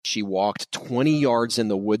She walked 20 yards in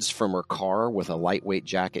the woods from her car with a lightweight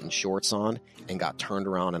jacket and shorts on and got turned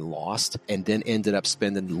around and lost, and then ended up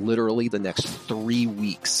spending literally the next 3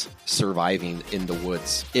 weeks surviving in the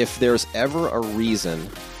woods. If there's ever a reason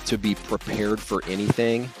to be prepared for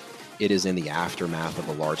anything, it is in the aftermath of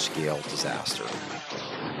a large-scale disaster.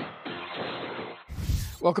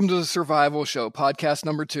 Welcome to the Survival Show, podcast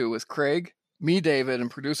number 2 with Craig, me, David,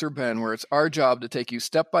 and producer Ben, where it's our job to take you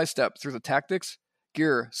step by step through the tactics,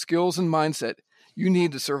 gear, skills, and mindset you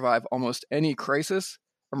need to survive almost any crisis,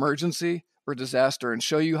 emergency, or disaster, and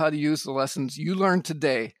show you how to use the lessons you learned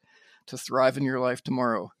today to thrive in your life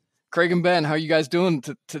tomorrow. Craig and Ben, how are you guys doing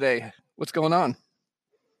today? What's going on?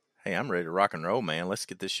 Hey, I'm ready to rock and roll, man. Let's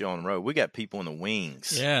get this show on the road. We got people in the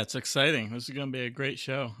wings. Yeah, it's exciting. This is going to be a great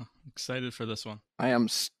show. I'm excited for this one. I am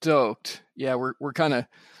stoked. Yeah, we're kind of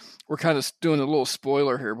doing a little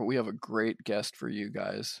spoiler here, but we have a great guest for you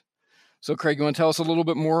guys. So, Craig, you want to tell us a little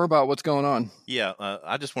bit more about what's going on? Yeah,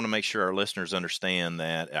 I just want to make sure our listeners understand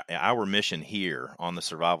that our mission here on the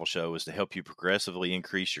Survival Show is to help you progressively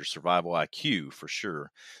increase your survival IQ, for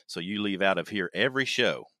sure. So you leave out of here every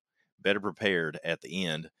show better prepared at the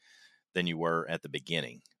end than you were at the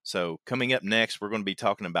beginning. So coming up next, we're going to be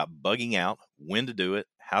talking about bugging out, when to do it,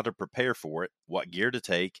 how to prepare for it, what gear to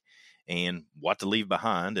take, and what to leave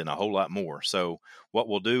behind, and a whole lot more. So what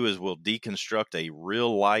we'll do is we'll deconstruct a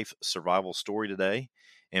real-life survival story today.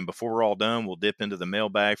 And before we're all done, we'll dip into the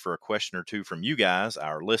mailbag for a question or two from you guys,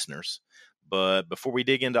 our listeners. But before we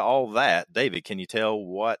dig into all that, David, can you tell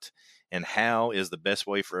what and how is the best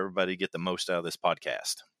way for everybody to get the most out of this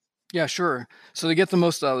podcast? Yeah, sure. So to get the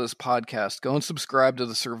most out of this podcast, go and subscribe to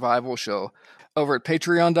The Survival Show over at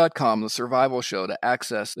patreon.com, The Survival Show, to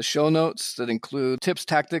access the show notes that include tips,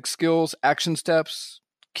 tactics, skills, action steps,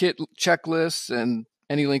 kit checklists, and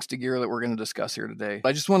any links to gear that we're going to discuss here today.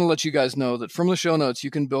 I just want to let you guys know that from the show notes,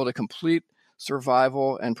 you can build a complete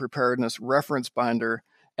survival and preparedness reference binder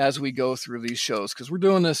as we go through these shows, because we're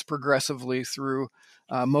doing this progressively through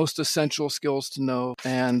most essential skills to know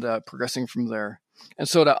and progressing from there. And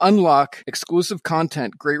so to unlock exclusive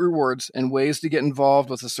content, great rewards, and ways to get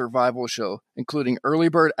involved with the Survival Show, including early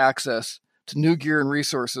bird access to new gear and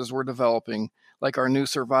resources we're developing, like our new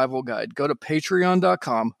survival guide, go to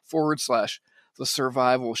patreon.com/The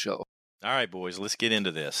Survival Show. All right, boys, let's get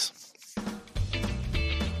into this.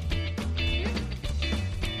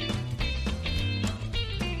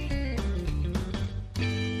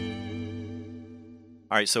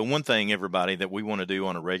 All right, so one thing, everybody, that we want to do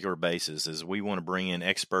on a regular basis is we want to bring in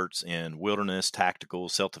experts in wilderness, tactical,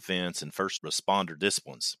 self-defense, and first responder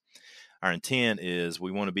disciplines. Our intent is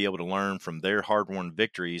we want to be able to learn from their hard-won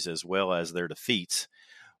victories as well as their defeats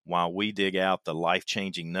while we dig out the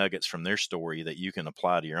life-changing nuggets from their story that you can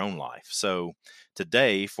apply to your own life. So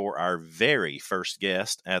today, for our very first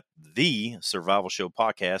guest at the Survival Show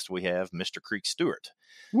podcast, we have Mr. Creek Stewart.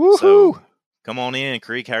 Woohoo! So come on in,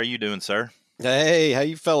 Creek. How are you doing, sir? Hey, how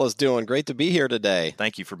you fellas doing? Great to be here today.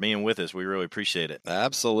 Thank you for being with us. We really appreciate it.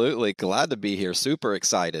 Absolutely. Glad to be here. Super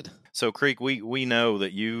excited. So, Creek, we know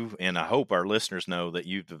that you, and I hope our listeners know that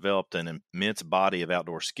you've developed an immense body of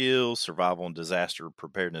outdoor skills, survival and disaster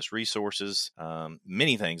preparedness resources,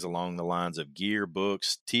 many things along the lines of gear,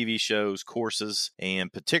 books, TV shows, courses,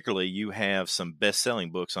 and particularly you have some best-selling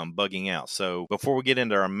books on bugging out. So before we get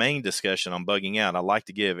into our main discussion on bugging out, I'd like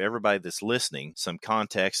to give everybody that's listening some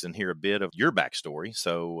context and hear a bit of your backstory.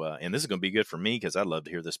 So, and this is going to be good for me because I'd love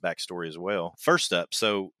to hear this backstory as well. First up,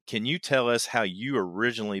 so can you tell us how you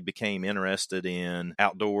originally became interested in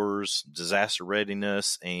outdoors, disaster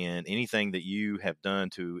readiness, and anything that you have done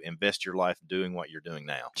to invest your life doing what you're doing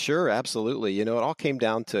now? Sure, absolutely. You know, it all came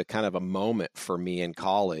down to kind of a moment for me in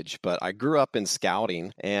college, but I grew up in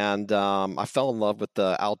scouting and I fell in love with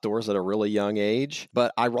the outdoors at a really young age.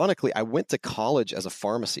 But ironically, I went to college as a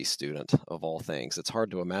pharmacy student, of all things. It's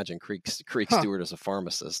hard to imagine Creek Stewart as a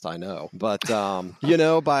pharmacist, I know. But, you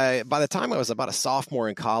know, by the time I was about a sophomore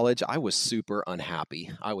in college, I was super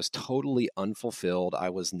unhappy. I was totally unfulfilled. I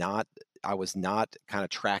was not kind of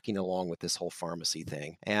tracking along with this whole pharmacy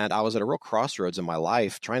thing. And I was at a real crossroads in my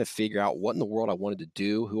life trying to figure out what in the world I wanted to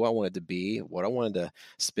do, who I wanted to be, what I wanted to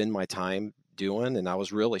spend my time doing. And I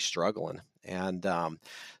was really struggling. And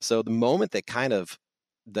so the moment that kind of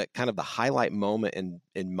the highlight moment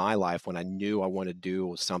in my life when I knew I wanted to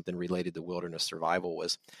do something related to wilderness survival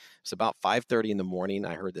was about 5:30 in the morning.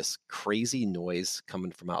 I heard this crazy noise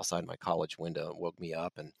coming from outside my college window. It woke me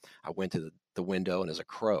up, and I went to the window, and there's a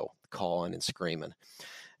crow calling and screaming.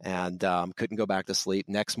 And couldn't go back to sleep.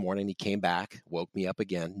 Next morning, he came back, woke me up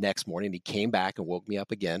again. Next morning, he came back and woke me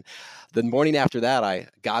up again. The morning after that, I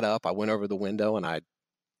got up, I went over the window, and I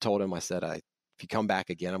told him, I said, I if you come back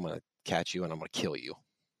again, I'm going to catch you and I'm going to kill you.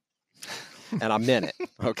 And I meant it.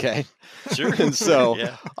 Okay. Sure. And so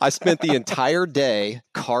Yeah. I spent the entire day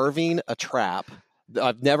carving a trap.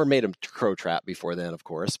 I've never made a crow trap before then, of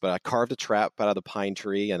course, but I carved a trap out of the pine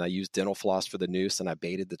tree and I used dental floss for the noose and I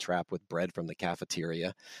baited the trap with bread from the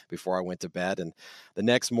cafeteria before I went to bed. And the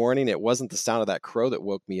next morning, it wasn't the sound of that crow that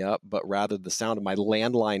woke me up, but rather the sound of my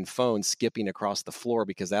landline phone skipping across the floor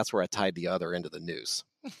because that's where I tied the other end of the noose.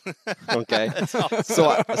 Okay. That's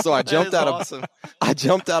awesome. So I jumped out awesome. I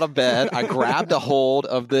jumped out of bed. I grabbed a hold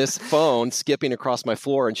of this phone skipping across my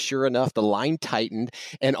floor. And sure enough, the line tightened.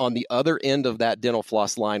 And on the other end of that dental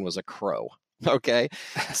floss line was a crow. Okay.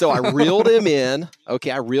 So I reeled him in.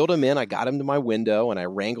 Okay. I got him to my window and I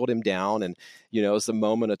wrangled him down. And, you know, it was the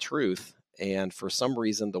moment of truth. And for some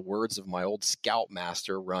reason, the words of my old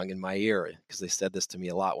scoutmaster rung in my ear because they said this to me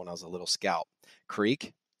a lot when I was a little scout.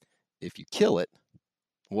 Creek, if you kill it,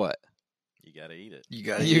 what? You got to eat it. You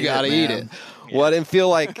got to eat it. Yeah. Well, I didn't feel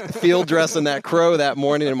like field dressing that crow that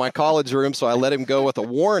morning in my college room, so I let him go with a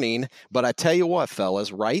warning. But I tell you what,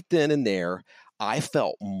 fellas, right then and there, I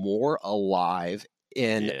felt more alive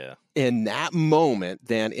in that moment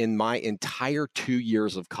than in my entire 2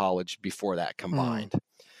 years of college before that combined.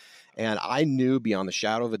 And I knew beyond the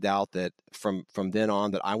shadow of a doubt that from then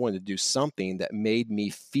on that I wanted to do something that made me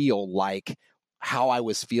feel like how I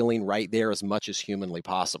was feeling right there as much as humanly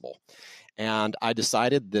possible. And I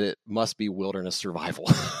decided that it must be wilderness survival.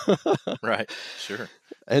 Right. Sure.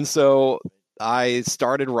 And so I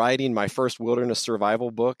started writing my first wilderness survival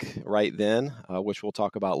book right then, which we'll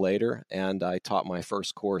talk about later. And I taught my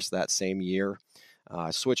first course that same year. I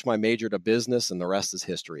switched my major to business, and the rest is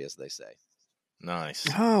history, as they say. Nice.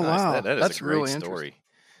 Oh, nice. wow. That is That's a great really story.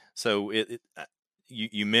 So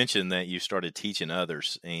you mentioned that you started teaching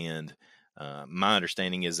others, and my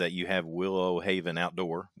understanding is that you have Willow Haven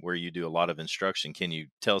Outdoor where you do a lot of instruction. Can you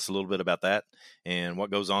tell us a little bit about that and what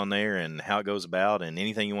goes on there and how it goes about and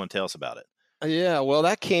anything you want to tell us about it? Yeah, well,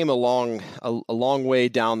 that came a long way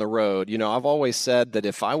down the road. You know, I've always said that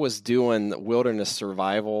if I was doing wilderness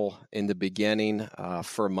survival in the beginning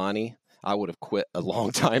for money, I would have quit a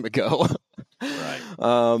long time ago.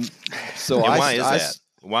 Right. So and why is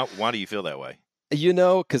that? Why do you feel that way? You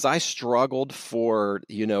know, because I struggled for,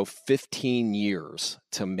 15 years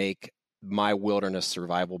to make my wilderness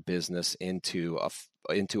survival business into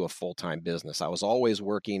a full-time business. I was always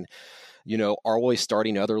working, always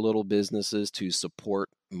starting other little businesses to support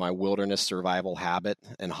my wilderness survival habit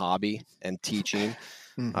and hobby and teaching.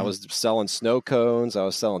 Mm-hmm. I was selling snow cones. I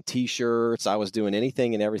was selling T-shirts. I was doing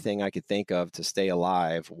anything and everything I could think of to stay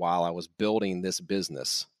alive while I was building this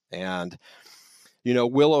business. And,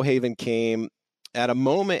 Willow Haven came at a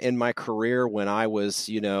moment in my career when I was,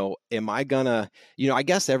 am I gonna, I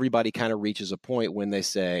guess everybody kind of reaches a point when they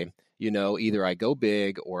say, either I go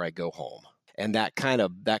big or I go home. And that kind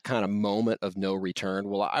of moment of no return.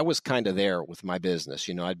 Well, I was kind of there with my business.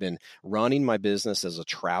 I'd been running my business as a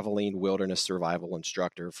traveling wilderness survival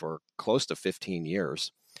instructor for close to 15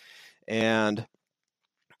 years. And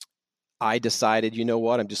I decided, you know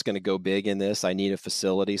what, I'm just going to go big in this. I need a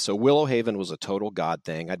facility. So Willow Haven was a total God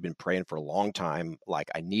thing. I'd been praying for a long time.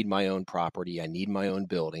 Like, I need my own property. I need my own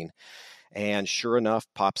building. And sure enough,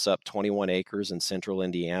 pops up 21 acres in central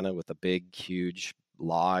Indiana with a big, huge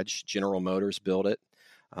lodge. General Motors built it.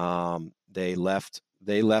 They left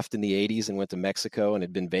in the 80s and went to Mexico and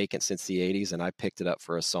had been vacant since the 80s. And I picked it up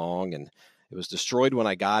for a song, and it was destroyed when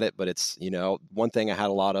I got it, but it's, one thing I had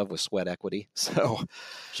a lot of was sweat equity. So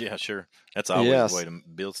yeah, sure. That's always a way to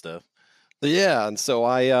build stuff. Yeah. And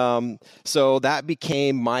so so that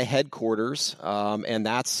became my headquarters. And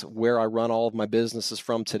that's where I run all of my businesses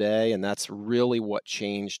from today. And that's really what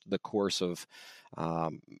changed the course of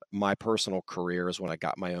my personal career, is when I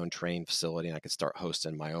got my own training facility and I could start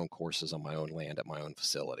hosting my own courses on my own land at my own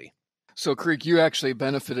facility. So, Creek, you actually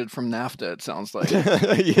benefited from NAFTA, it sounds like.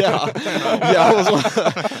 Yeah.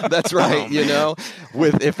 That's right.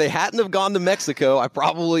 If they hadn't have gone to Mexico, I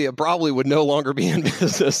probably would no longer be in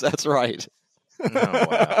business. That's right.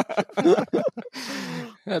 Oh, wow.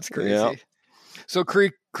 That's crazy. Yeah. So,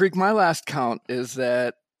 Creek, my last count is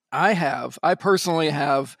that I personally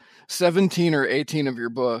have 17 or 18 of your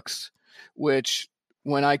books, which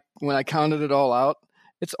when I counted it all out,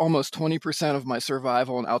 it's almost 20% of my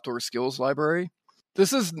survival and outdoor skills library.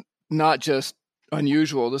 This is not just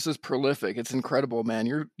unusual. This is prolific. It's incredible, man.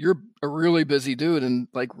 You're a really busy dude, and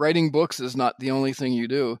like, writing books is not the only thing you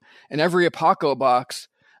do. And every Apoco box,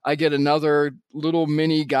 I get another little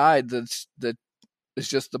mini guide that is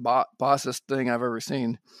just the bossest thing I've ever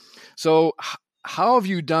seen. So how have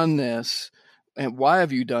you done this, and why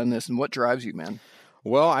have you done this, and what drives you, man?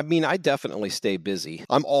 Well, I mean, I definitely stay busy.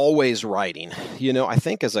 I'm always writing. I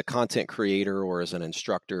think as a content creator or as an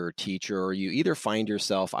instructor or teacher, you either find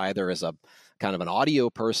yourself either as a kind of an audio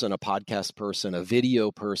person, a podcast person, a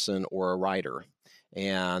video person, or a writer.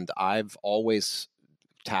 And I've always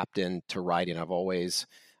tapped into writing. I've always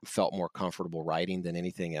felt more comfortable writing than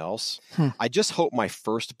anything else. I just hope my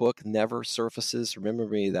first book never surfaces. Remember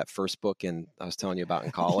me that first book I was telling you about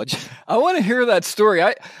in college? I want to hear that story.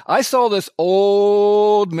 I saw this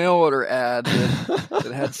old mail order ad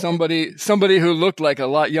that had somebody who looked like a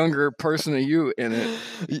lot younger person than you in it.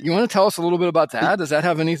 You want to tell us a little bit about that? Does that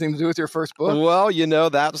have anything to do with your first book? Well,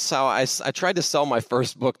 that's how I tried to sell my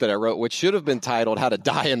first book that I wrote, which should have been titled How to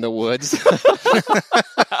Die in the Woods.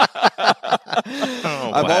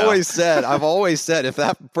 I've always said if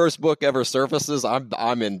that first book ever surfaces,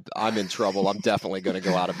 I'm in trouble. I'm definitely going to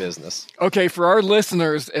go out of business. Okay, for our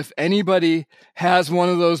listeners, if anybody has one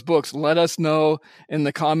of those books, let us know in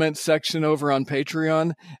the comments section over on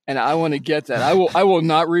Patreon, and I want to get that. I will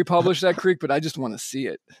not republish that creek, but I just want to see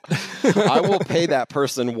it. I will pay that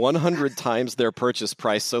person 100 times their purchase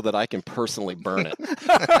price so that I can personally burn it.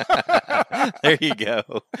 There you go.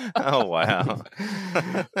 Oh, wow.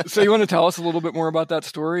 So you want to tell us a little bit more about that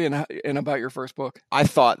story and about your first book? I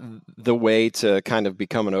thought the way to kind of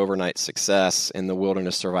become an overnight success in the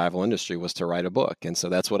wilderness survival industry was to write a book. And so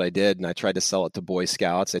that's what I did. And I tried to sell it to Boy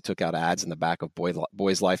Scouts. I took out ads in the back of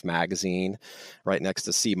Boys Life magazine, right next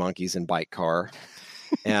to Sea Monkeys and Bike Car.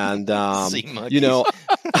 And, sea monkeys.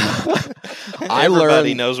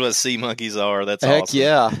 Everybody knows what sea monkeys are. That's heck awesome.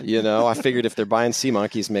 Yeah. I figured if they're buying sea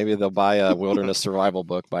monkeys, maybe they'll buy a wilderness survival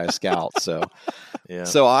book by a scout. So, yeah.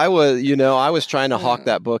 So I was trying to hawk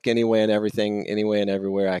that book anyway and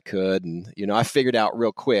everywhere I could. And, I figured out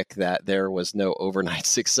real quick that there was no overnight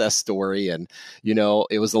success story. And,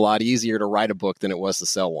 it was a lot easier to write a book than it was to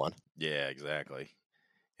sell one. Yeah, exactly.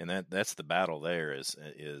 And that's the battle there is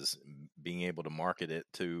being able to market it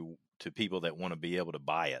to people that want to be able to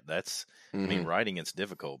buy it. That's, I mean, writing it's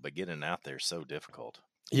difficult, but getting it out there is so difficult.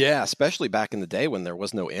 Yeah, especially back in the day when there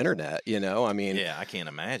was no internet, Yeah, I can't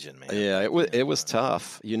imagine, man. Yeah, it was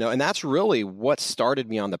tough, and that's really what started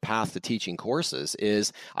me on the path to teaching courses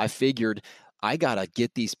is I figured I got to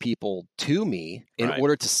get these people to me in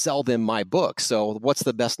order to sell them my book. So what's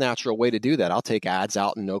the best natural way to do that? I'll take ads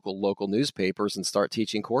out in local newspapers and start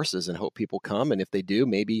teaching courses and hope people come. And if they do,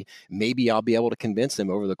 maybe I'll be able to convince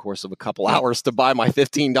them over the course of a couple hours to buy my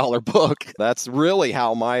 $15 book. That's really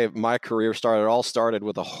how my career started. It all started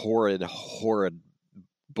with a horrid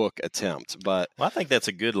book attempt, but I think that's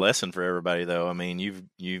a good lesson for everybody, though. I mean,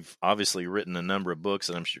 you've obviously written a number of books,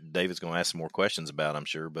 and I'm sure David's going to ask some more questions about, I'm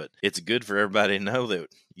sure, but it's good for everybody to know that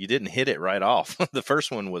you didn't hit it right off. The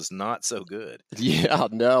first one was not so good. Yeah,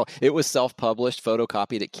 no, it was self-published,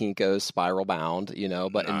 photocopied at Kinko's, spiral bound,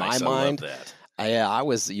 but in my mind, I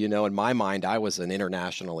was, in my mind, I was an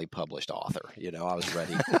internationally published author. I was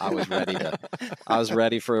ready. I was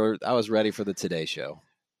ready for the Today Show.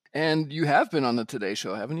 And you have been on the Today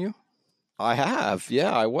Show, haven't you? I have.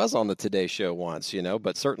 Yeah, I was on the Today Show once,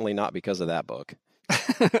 but certainly not because of that book.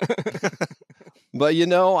 But,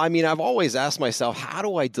 I've always asked myself, how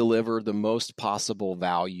do I deliver the most possible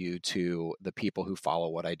value to the people who follow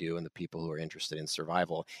what I do and the people who are interested in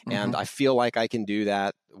survival? Mm-hmm. And I feel like I can do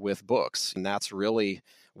that with books. And that's really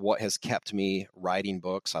what has kept me writing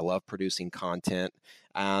books. I love producing content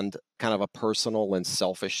and kind of a personal and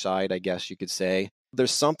selfish side, I guess you could say.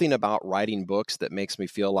 There's something about writing books that makes me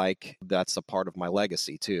feel like that's a part of my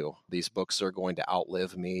legacy too. These books are going to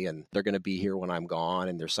outlive me and they're going to be here when I'm gone,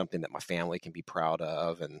 and there's something that my family can be proud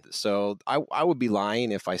of. And so I would be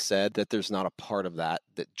lying if I said that there's not a part of that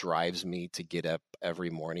drives me to get up every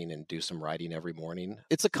morning and do some writing every morning.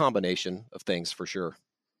 It's a combination of things for sure.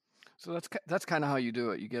 So that's kind of how you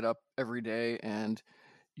do it. You get up every day and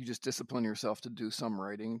you just discipline yourself to do some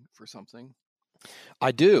writing for something.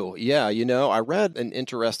 I do. Yeah. I read an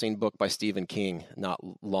interesting book by Stephen King not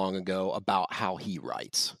long ago about how he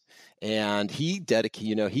writes. And he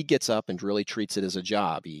gets up and really treats it as a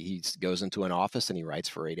job. He goes into an office and he writes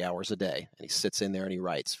for 8 hours a day. And he sits in there and he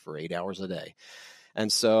writes for 8 hours a day.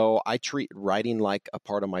 And so I treat writing like a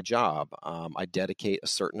part of my job. I dedicate a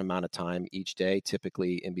certain amount of time each day,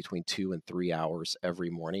 typically in between 2 and 3 hours every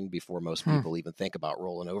morning before most people even think about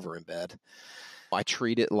rolling over in bed. I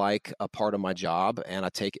treat it like a part of my job, and I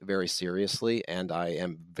take it very seriously, and I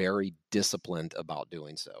am very disciplined about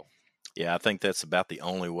doing so. Yeah, I think that's about the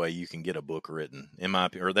only way you can get a book written,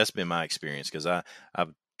 or that's been my experience, because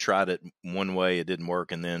I've tried it one way, it didn't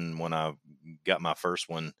work, and then when I got my first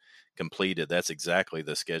one completed, that's exactly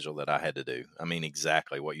the schedule that I had to do. I mean,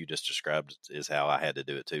 exactly what you just described is how I had to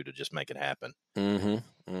do it too, to just make it happen.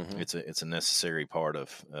 Mm-hmm. Mm-hmm. It's a necessary part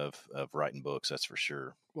of writing books, that's for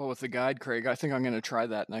sure. Well, with the guide, Craig, I think I'm going to try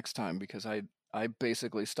that next time, because I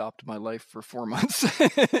basically stopped my life for 4 months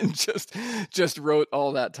and just wrote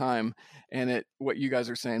all that time. And what you guys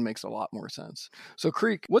are saying makes a lot more sense. So,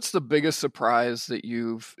 Creek, what's the biggest surprise that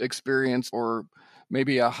you've experienced, or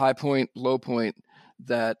maybe a high point, low point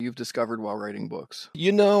that you've discovered while writing books?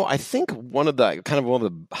 I think one of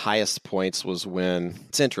the highest points was when,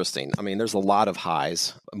 it's interesting. I mean, there's a lot of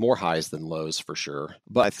highs, more highs than lows for sure.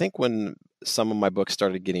 But I think when some of my books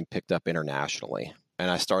started getting picked up internationally, and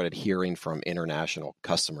I started hearing from international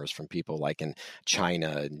customers, from people like in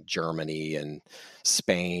China and Germany and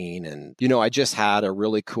Spain. And, I just had a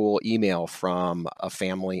really cool email from a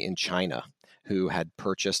family in China who had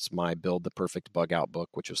purchased my Build the Perfect Bug Out book,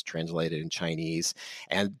 which was translated in Chinese,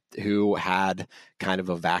 and who had kind of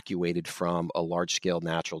evacuated from a large-scale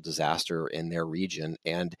natural disaster in their region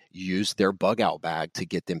and used their bug out bag to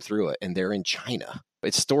get them through it. And they're in China.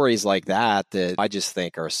 It's stories like that I just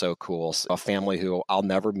think are so cool. A family who I'll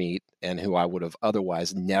never meet and who I would have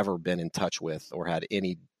otherwise never been in touch with or had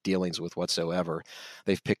any dealings with whatsoever.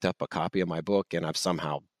 They've picked up a copy of my book, and I've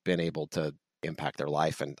somehow been able to impact their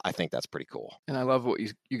life. And I think that's pretty cool. And I love what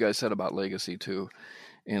you guys said about legacy too,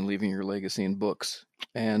 and leaving your legacy in books.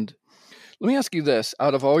 And let me ask you this,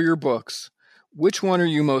 out of all your books, which one are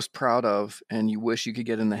you most proud of and you wish you could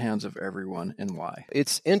get in the hands of everyone, and why?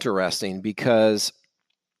 It's interesting because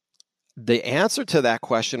the answer to that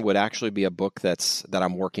question would actually be a book that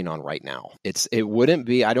I'm working on right now. It wouldn't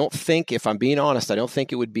be, I don't think, if I'm being honest, I don't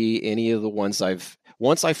think it would be any of the ones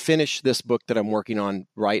once I finish this book that I'm working on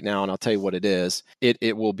right now, and I'll tell you what it is,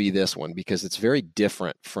 it will be this one, because it's very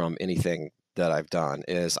different from anything that I've done.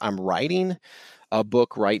 I'm writing a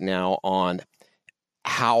book right now on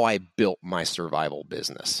how I built my survival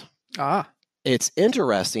business. It's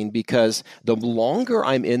interesting because the longer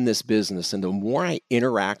I'm in this business and the more I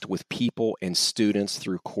interact with people and students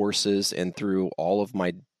through courses and through all of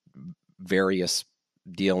my various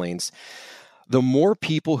dealings, the more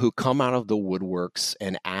people who come out of the woodworks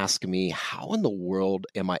and ask me, how in the world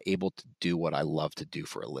am I able to do what I love to do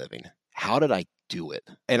for a living? How did I do it?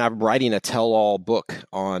 And I'm writing a tell-all book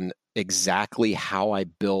on exactly how I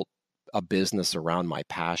built a business around my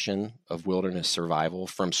passion of wilderness survival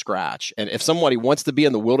from scratch. And if somebody wants to be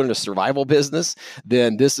in the wilderness survival business,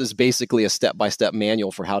 then this is basically a step-by-step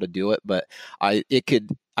manual for how to do it. But I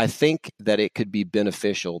think that it could be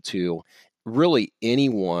beneficial to really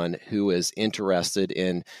anyone who is interested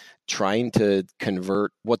in trying to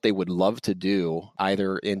convert what they would love to do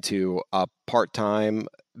either into a part-time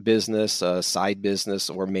business, a side business,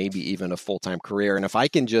 or maybe even a full-time career. And if I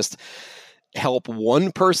can just help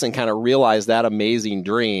one person kind of realize that amazing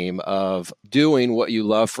dream of doing what you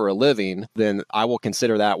love for a living, then I will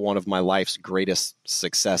consider that one of my life's greatest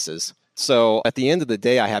successes. So at the end of the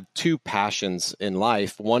day, I have two passions in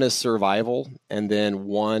life. One is survival, and then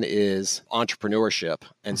one is entrepreneurship.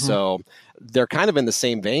 And so they're kind of in the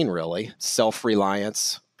same vein, really,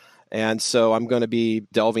 self-reliance. And so I'm going to be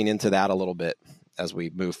delving into that a little bit as we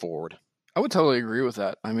move forward. I would totally agree with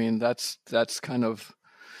that. I mean, that's kind of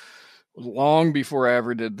long before I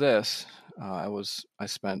ever did this. I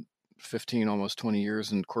spent 15, almost 20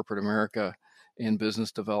 years in corporate America in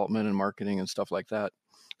business development and marketing and stuff like that.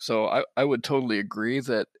 So I would totally agree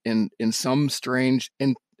that in some strange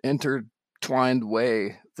intertwined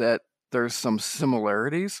way that there's some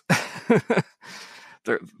similarities.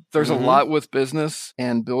 There's a lot with business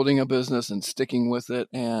and building a business and sticking with it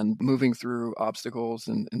and moving through obstacles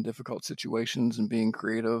and difficult situations and being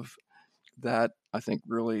creative that I think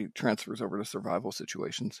really transfers over to survival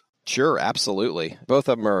situations. Sure, absolutely. Both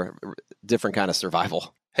of them are different kind of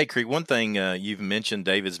survival. Hey, Creek, one thing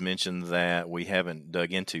David's mentioned that we haven't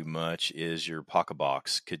dug into much is your pocket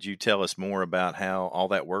box. Could you tell us more about how all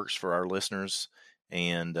that works for our listeners,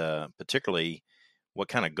 and particularly what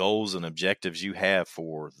kind of goals and objectives you have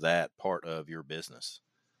for that part of your business?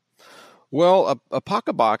 Well, a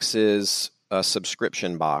pocket box is a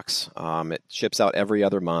subscription box. It ships out every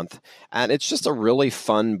other month, and it's just a really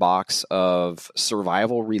fun box of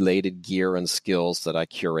survival-related gear and skills that I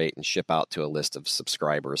curate and ship out to a list of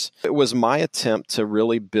subscribers. It was my attempt to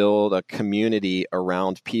really build a community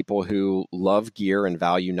around people who love gear and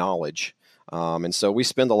value knowledge. And so we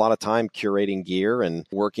spend a lot of time curating gear and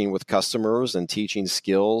working with customers and teaching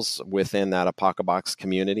skills within that Apocabox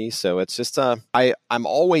community. So it's just, I'm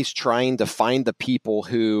always trying to find the people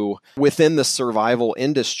who within the survival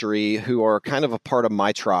industry who are kind of a part of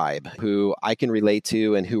my tribe, who I can relate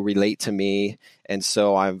to and who relate to me. And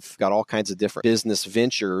so I've got all kinds of different business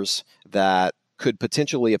ventures that could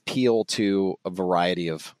potentially appeal to a variety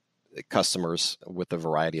of customers with a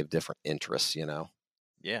variety of different interests,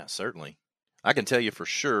 Yeah, certainly. I can tell you for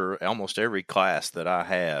sure, almost every class that I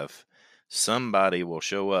have, somebody will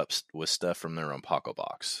show up with stuff from their own Paco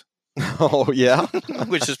box. Oh, yeah?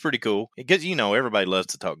 Which is pretty cool. Because, everybody loves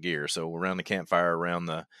to talk gear. So around the campfire, around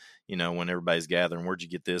the, when everybody's gathering, where'd you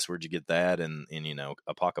get this? Where'd you get that? And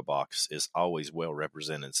a Paco box is always well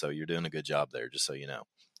represented. So you're doing a good job there, just so you know.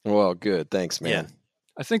 Well, good. Thanks, man. Yeah.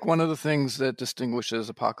 I think one of the things that distinguishes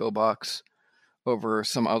a Paco box over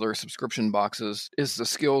some other subscription boxes is the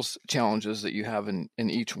skills challenges that you have in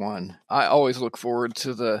each one. I always look forward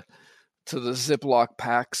to the Ziploc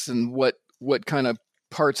packs and what kind of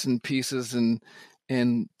parts and pieces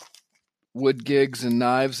and wood gigs and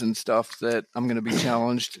knives and stuff that I'm going to be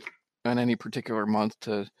challenged on any particular month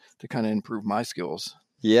to kind of improve my skills.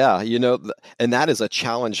 Yeah, and that is a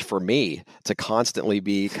challenge for me to constantly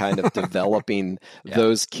be kind of developing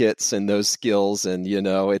those kits and those skills, and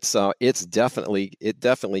it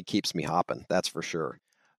definitely keeps me hopping. That's for sure.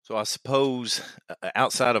 So I suppose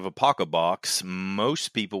outside of a Paco box, most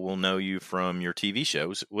people will know you from your TV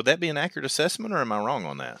shows. Would that be an accurate assessment, or am I wrong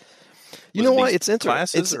on that? You know what? It's interesting.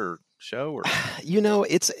 Classes or show, or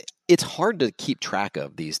it's hard to keep track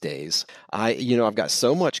of these days. I've got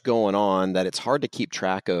so much going on that it's hard to keep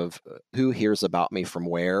track of who hears about me from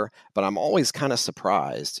where, but I'm always kind of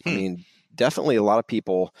surprised. I mean, definitely a lot of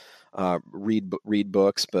people read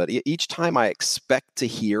books, but each time I expect to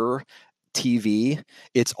hear TV,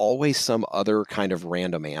 it's always some other kind of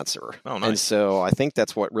random answer. Oh, nice. And so I think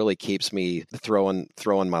that's what really keeps me throwing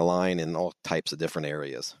my line in all types of different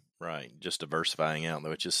areas. Right. Just diversifying out,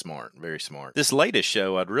 which is smart. Very smart. This latest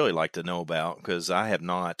show I'd really like to know about because I have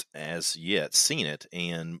not as yet seen it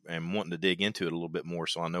and am wanting to dig into it a little bit more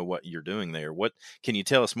so I know what you're doing there. What can you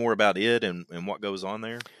tell us more about it and what goes on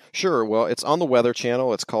there? Sure. Well, it's on the Weather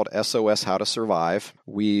Channel. It's called SOS How to Survive.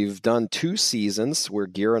 We've done 2 seasons. We're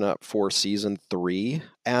gearing up for season 3.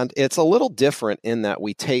 And it's a little different in that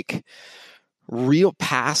we take real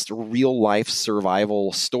life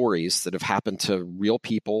survival stories that have happened to real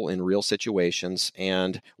people in real situations,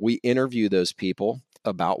 and we interview those people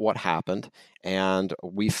about what happened, and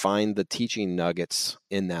we find the teaching nuggets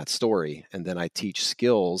in that story, and then I teach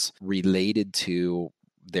skills related to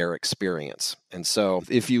their experience. And so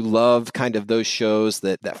if you love kind of those shows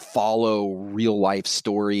that follow real life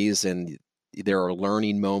stories and there are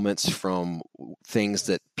learning moments from things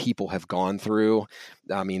that people have gone through,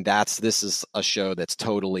 I mean, this is a show that's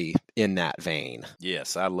totally in that vein.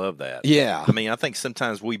 Yes, I love that. Yeah. I mean, I think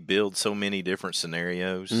sometimes we build so many different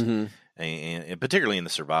scenarios, Mm-hmm. and particularly in the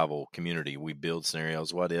survival community, we build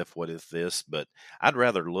scenarios. What if this? But I'd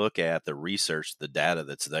rather look at the research, the data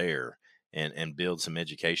that's there, and build some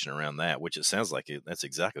education around that, which it sounds like that's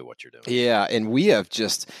exactly what you're doing. Yeah, and we have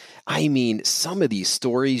some of these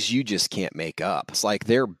stories you just can't make up. It's like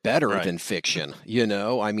they're better than fiction,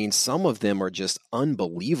 I mean, some of them are just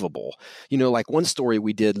unbelievable. Like one story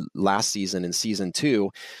we did last season in season 2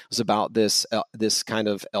 was about this kind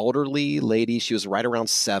of elderly lady. She was right around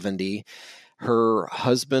 70. Her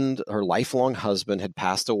lifelong husband had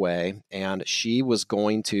passed away, and she was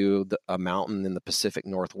going to a mountain in the Pacific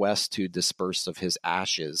Northwest to disperse of his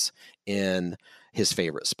ashes in his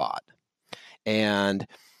favorite spot. And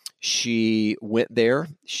she went there.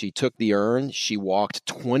 She took the urn. She walked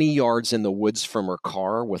 20 yards in the woods from her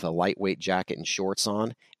car with a lightweight jacket and shorts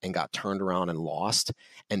on, and got turned around and lost,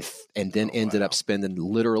 and then ended up spending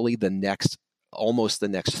literally almost the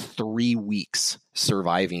next 3 weeks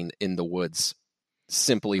surviving in the woods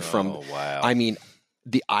simply from, I mean,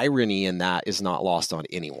 the irony in that is not lost on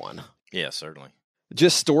anyone. Yeah, certainly.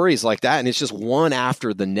 Just stories like that. And it's just one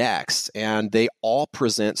after the next. And they all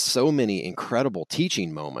present so many incredible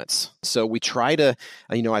teaching moments. So we try to,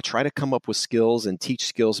 I try to come up with skills and teach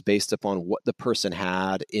skills based upon what the person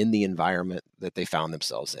had in the environment that they found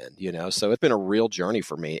themselves in, So it's been a real journey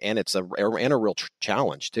for me, and it's a real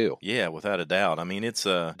challenge too. Yeah, without a doubt. I mean, it's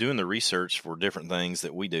doing the research for different things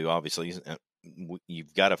that we do, obviously.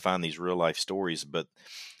 You've got to find these real life stories, but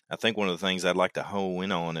I think one of the things I'd like to hone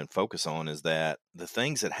in on and focus on is that the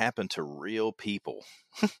things that happen to real people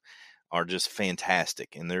are just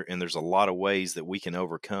fantastic. And there's a lot of ways that we can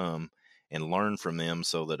overcome and learn from them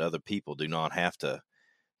so that other people do not have to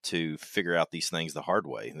to figure out these things the hard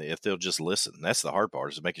way if they'll just listen. That's the hard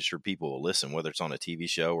part, is making sure people will listen, whether it's on a TV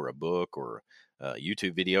show or a book or a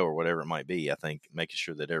YouTube video or whatever it might be. I think making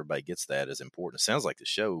sure that everybody gets that is important. It sounds like the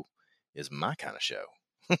show is my kind of show.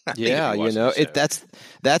 Yeah, you know,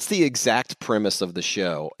 that's the exact premise of the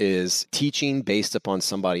show, is teaching based upon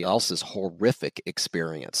somebody else's horrific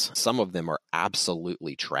experience. Some of them are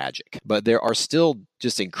absolutely tragic, but there are still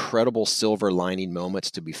just incredible silver lining moments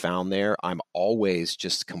to be found there. I'm always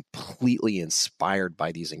just completely inspired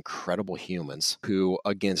by these incredible humans who,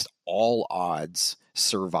 against all odds,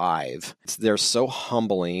 survive. They're so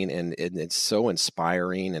humbling and it's so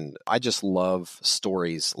inspiring, and I just love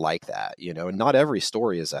stories like that. You know, not every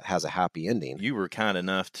story has a happy ending. You were kind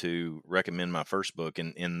enough to recommend my first book,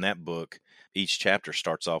 and in that book, each chapter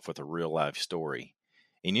starts off with a real life story.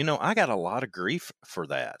 And you know, I got a lot of grief for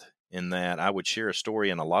that, in that I would share a story,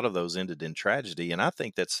 and a lot of those ended in tragedy. And I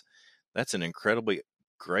think that's an incredibly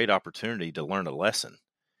great opportunity to learn a lesson.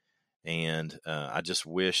 And I just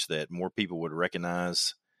wish that more people would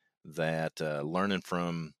recognize that learning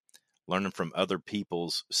from other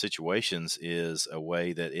people's situations is a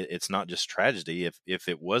way that it's not just tragedy. If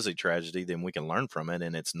it was a tragedy, then we can learn from it,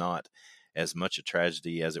 and it's not as much a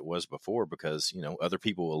tragedy as it was before, because, you know, other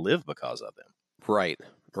people will live because of them.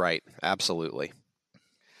 Right, absolutely.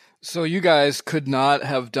 So you guys could not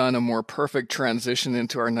have done a more perfect transition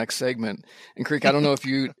into our next segment. And Creek, I don't know if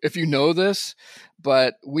you know this,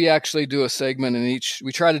 but we actually do a segment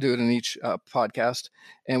we try to do it in each podcast,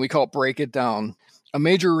 and we call it Break It Down. A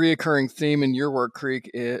major reoccurring theme in your work,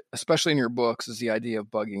 Creek, especially in your books, is the idea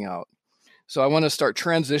of bugging out. So I want to start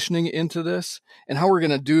transitioning into this, and how we're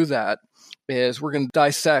going to do that is we're going to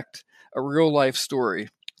dissect a real life story.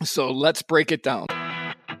 So let's break it down.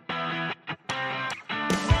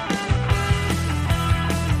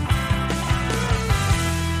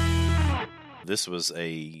 This was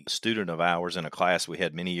a student of ours in a class we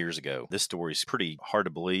had many years ago. This story is pretty hard to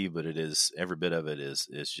believe, but every bit of it is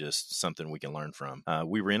just something we can learn from.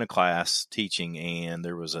 We were in a class teaching, and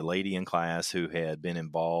there was a lady in class who had been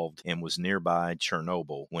involved and was nearby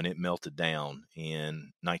Chernobyl when it melted down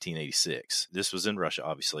in 1986. This was in Russia,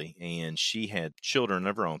 obviously, and she had children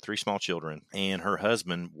of her own, 3 small children, and her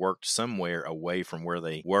husband worked somewhere away from where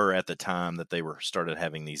they were at the time that they started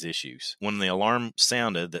having these issues. When the alarm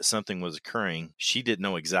sounded that something was occurring, she didn't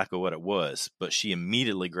know exactly what it was, but she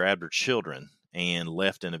immediately grabbed her children and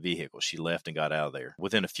left in a vehicle. She left and got out of there.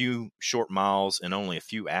 Within a few short miles and only a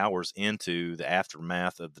few hours into the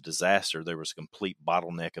aftermath of the disaster, there was a complete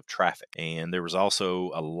bottleneck of traffic. And there was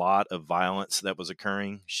also a lot of violence that was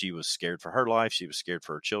occurring. She was scared for her life. She was scared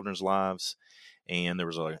for her children's lives. And there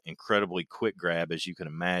was an incredibly quick grab, as you can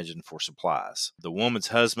imagine, for supplies. The woman's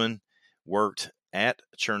husband worked at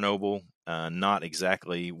Chernobyl, not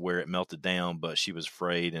exactly where it melted down, but she was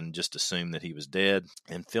afraid and just assumed that he was dead.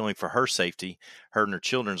 And feeling for her safety, her and her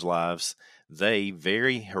children's lives, they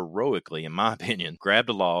very heroically, in my opinion, grabbed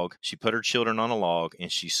a log. She put her children on a log,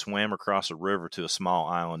 and she swam across a river to a small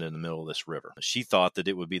island in the middle of this river. She thought that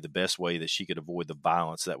it would be the best way that she could avoid the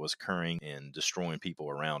violence that was occurring and destroying people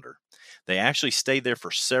around her. They actually stayed there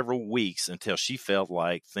for several weeks until she felt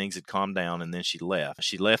like things had calmed down, and then she left.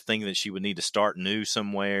 She left thinking that she would need to start new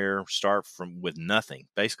somewhere, start with nothing,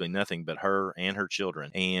 basically nothing but her and her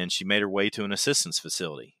children. And she made her way to an assistance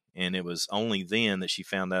facility. And it was only then that she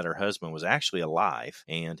found out her husband was actually alive,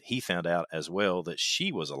 and he found out as well that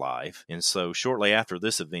she was alive. And so shortly after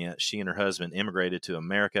this event, she and her husband immigrated to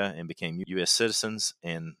America and became U.S. citizens,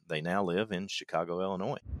 and they now live in Chicago,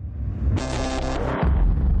 Illinois.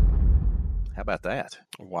 How about that?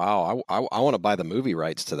 Wow. I want to buy the movie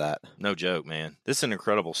rights to that. No joke, man. This is an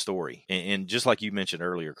incredible story. And just like you mentioned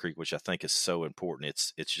earlier, Creek, which I think is so important,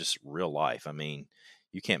 it's just real life. I mean,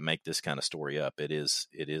 you can't make this kind of story up. It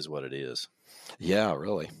is what it is. Yeah,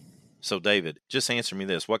 really. So, David, just answer me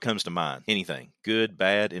this. What comes to mind? Anything. Good,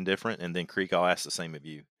 bad, indifferent? And then, Creek, I'll ask the same of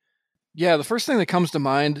you. Yeah, the first thing that comes to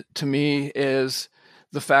mind to me is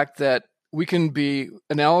the fact that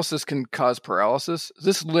analysis can cause paralysis.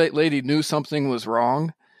 This lady knew something was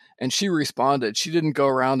wrong, and she responded. She didn't go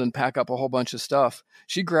around and pack up a whole bunch of stuff.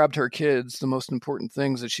 She grabbed her kids, the most important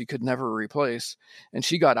things that she could never replace, and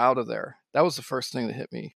she got out of there. That was the first thing that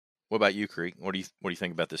hit me. What about you, Creek? What do you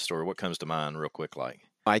think about this story? What comes to mind real quick like?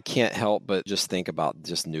 I can't help but just think about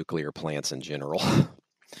just nuclear plants in general.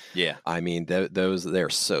 Yeah. I mean, they're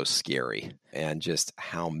so scary, and just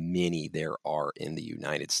how many there are in the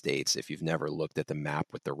United States. If you've never looked at the map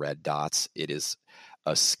with the red dots, it is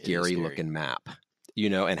a scary looking map, you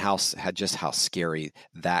know, and how scary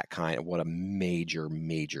what a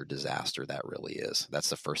major disaster that really is. That's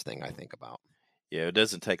the first thing I think about. Yeah, it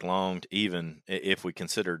doesn't take long to even if we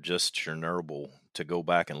consider just Chernobyl to go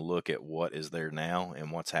back and look at what is there now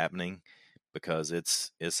and what's happening, because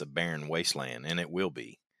it's a barren wasteland, and it will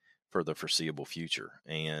be for the foreseeable future.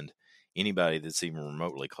 And anybody that's even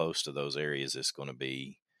remotely close to those areas is going to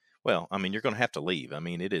be, well, I mean, you're going to have to leave. I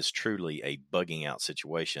mean, it is truly a bugging out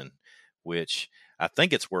situation, which I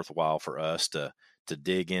think it's worthwhile for us to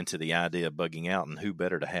dig into the idea of bugging out, and who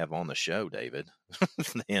better to have on the show, David,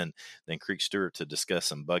 than Creek Stewart to discuss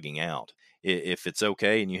some bugging out. If it's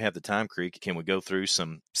okay and you have the time, Creek, can we go through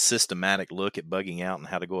some systematic look at bugging out and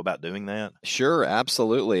how to go about doing that? Sure,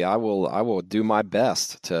 absolutely. I will do my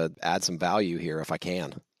best to add some value here if I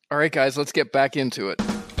can. All right, guys, let's get back into it.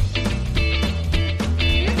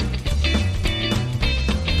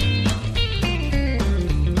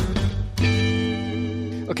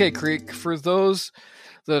 Okay, Creek, for those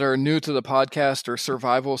that are new to the podcast or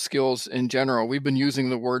survival skills in general, we've been using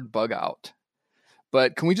the word bug out.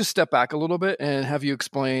 But can we just step back a little bit and have you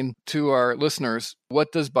explain to our listeners,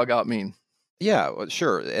 what does bug out mean? Yeah,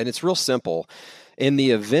 sure. And it's real simple. In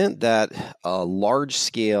the event that a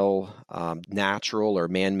large-scale natural or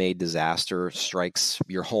man-made disaster strikes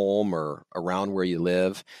your home or around where you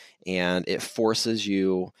live, and it forces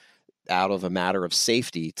you out of a matter of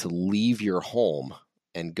safety to leave your home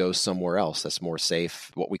and go somewhere else that's more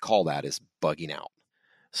safe, what we call that is bugging out.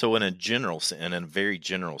 So in a very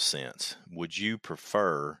general sense, would you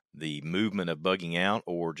prefer the movement of bugging out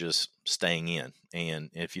or just staying in? And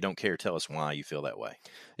if you don't care, tell us why you feel that way.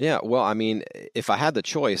 Yeah, well, I mean, if I had the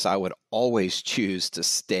choice, I would always choose to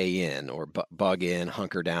stay in or bug in,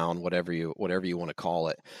 hunker down, whatever you want to call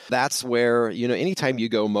it. That's where, anytime you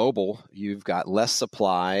go mobile, you've got less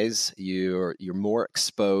supplies, you're more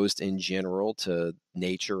exposed in general to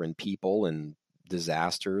nature and people and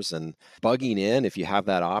disasters, and bugging in, if you have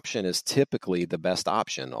that option, is typically the best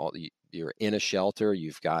option. You're in a shelter,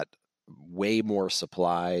 you've got way more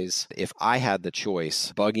supplies. If I had the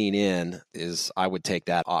choice, bugging in I would take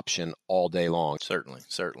that option all day long.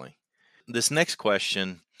 Certainly. This next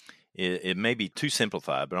question, it may be too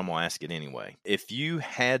simplified, but I'm going to ask it anyway. If you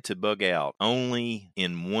had to bug out only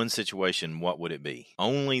in one situation, what would it be?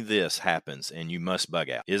 Only this happens and you must bug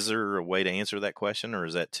out. Is there a way to answer that question, or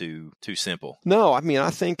is that too simple? No, I mean,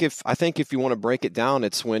 I think if you want to break it down,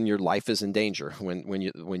 it's when your life is in danger,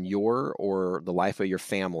 when your or the life of your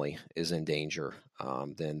family is in danger,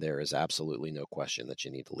 then there is absolutely no question that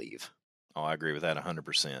you need to leave. Oh, I agree with that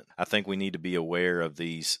 100%. I think we need to be aware of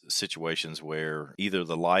these situations where either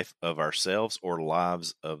the life of ourselves or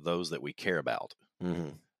lives of those that we care about.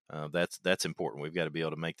 Mm-hmm. That's important. We've got to be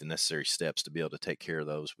able to make the necessary steps to be able to take care of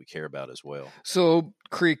those we care about as well. So,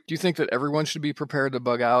 Creek, do you think that everyone should be prepared to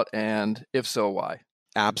bug out? And if so, why?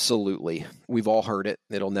 Absolutely. We've all heard it.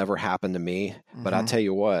 It'll never happen to me. But I'll tell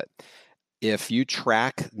you what, if you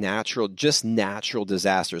track natural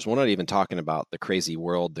disasters, we're not even talking about the crazy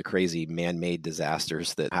world, the crazy man-made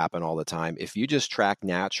disasters that happen all the time. If you just track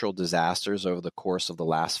natural disasters over the course of the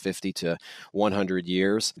last 50 to 100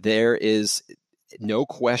 years, there is no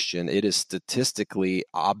question, it is statistically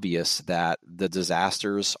obvious that the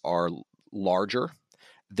disasters are larger,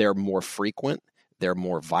 they're more frequent, they're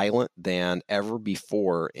more violent than ever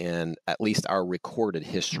before in at least our recorded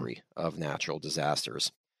history of natural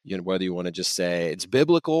disasters. Whether you want to just say it's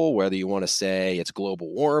biblical, whether you want to say it's global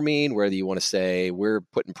warming, whether you want to say we're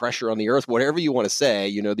putting pressure on the earth, whatever you want to say,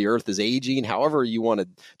 the earth is aging, however you want to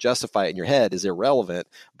justify it in your head is irrelevant,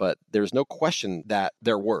 but there's no question that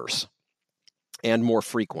they're worse and more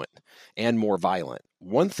frequent and more violent.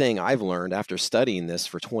 One thing I've learned after studying this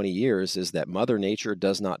for 20 years is that Mother Nature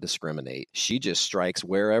does not discriminate. She just strikes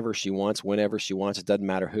wherever she wants, whenever she wants. It doesn't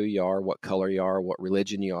matter who you are, what color you are, what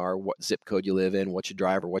religion you are, what zip code you live in, what you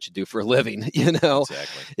drive, or what you do for a living.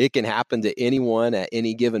 Exactly. It can happen to anyone at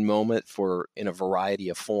any given moment in a variety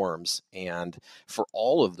of forms. And for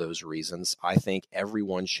all of those reasons, I think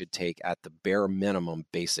everyone should take at the bare minimum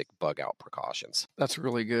basic bug out precautions. That's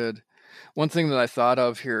really good. One thing that I thought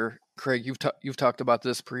of here, Craig, you've talked about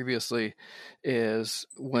this previously, is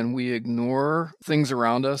when we ignore things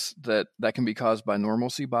around us that can be caused by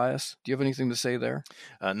normalcy bias. Do you have anything to say there?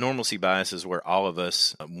 Normalcy bias is where all of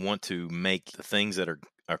us want to make the things that are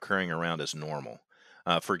occurring around us normal.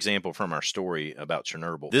 For example, from our story about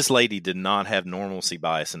Chernobyl, this lady did not have normalcy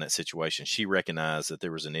bias in that situation. She recognized that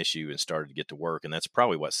there was an issue and started to get to work, and that's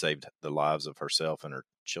probably what saved the lives of herself and her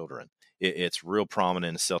children. It's real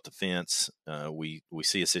prominent in self-defense. We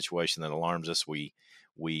see a situation that alarms us. We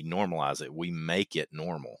normalize it. We make it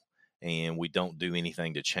normal. and we don't do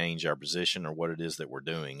anything to change our position or what it is that we're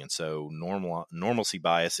doing. And so normalcy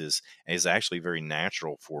bias is actually very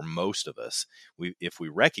natural for most of us. If we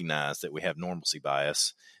recognize that we have normalcy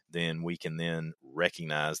bias, then we can then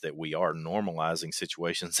recognize that we are normalizing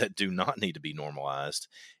situations that do not need to be normalized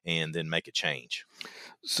and then make a change.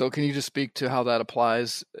 So can you just speak to how that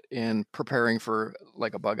applies in preparing for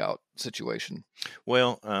like a bug out situation?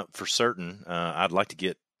 Well, for certain, I'd like to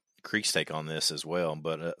get Creek's take on this as well,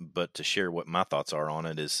 but to share what my thoughts are on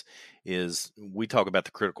it is we talk about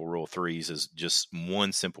the critical rule of threes as just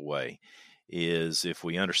one simple way. Is if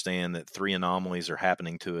we understand that 3 anomalies are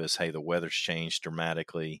happening to us, hey, the weather's changed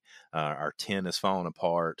dramatically, our tent is falling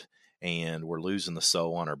apart, and we're losing the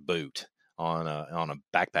sole on our boot on a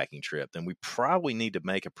backpacking trip, then we probably need to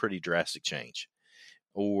make a pretty drastic change,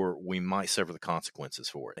 or we might suffer the consequences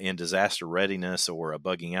for it. In disaster readiness or a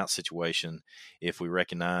bugging out situation, if we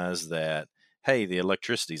recognize that, hey, the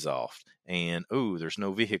electricity's off and, oh, there's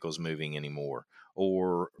no vehicles moving anymore,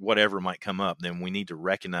 or whatever might come up, then we need to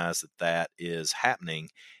recognize that that is happening,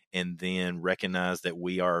 and then recognize that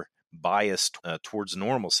we are biased towards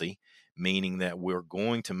normalcy, meaning that we're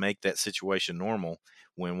going to make that situation normal,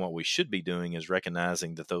 when what we should be doing is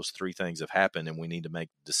recognizing that those 3 things have happened, and we need to make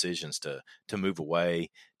decisions to move away,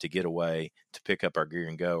 to get away, to pick up our gear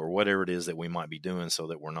and go, or whatever it is that we might be doing, so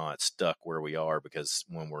that we're not stuck where we are. Because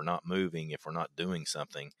when we're not moving, if we're not doing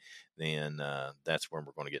something, then that's when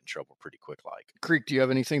we're going to get in trouble pretty quick. Like, Creek, do you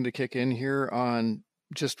have anything to kick in here on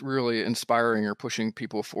just really inspiring or pushing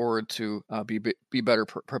people forward to be better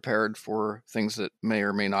prepared for things that may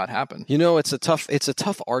or may not happen? You know, it's a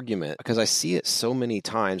tough argument, because I see it so many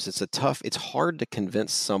times. It's hard to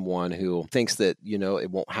convince someone who thinks that,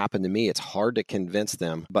 it won't happen to me. It's hard to convince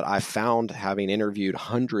them. But I found, having interviewed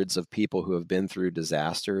hundreds of people who have been through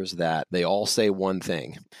disasters, that they all say one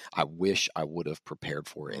thing: I wish I would have prepared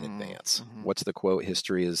for it in advance. Mm-hmm. What's the quote?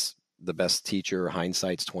 History is the best teacher,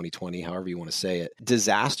 hindsight's 20/20, however you want to say it.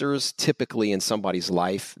 Disasters, typically in somebody's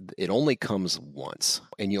life, it only comes once,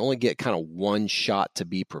 and you only get kind of one shot to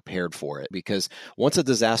be prepared for it. Because once a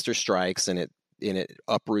disaster strikes and it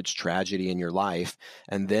uproots tragedy in your life,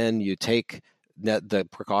 and then you take the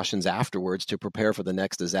precautions afterwards to prepare for the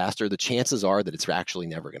next disaster, the chances are that it's actually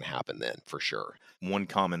never going to happen then, for sure. One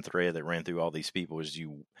common thread that ran through all these people is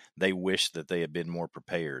they wish that they had been more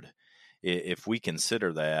prepared. If we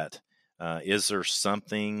consider that, is there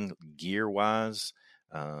something gear-wise,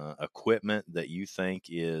 equipment that you think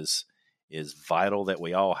is vital that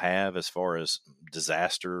we all have as far as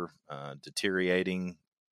disaster deteriorating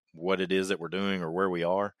what it is that we're doing or where we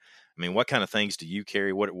are? I mean, what kind of things do you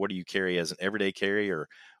carry? What do you carry as an everyday carry, or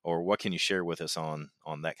what can you share with us on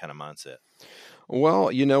that kind of mindset? Well,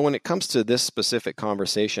 when it comes to this specific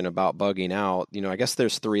conversation about bugging out, I guess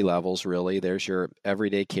there's 3 levels, really. There's your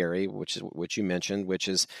everyday carry, which you mentioned, which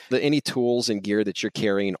is any tools and gear that you're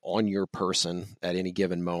carrying on your person at any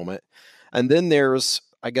given moment. And then there's,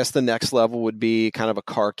 I guess, the next level would be kind of a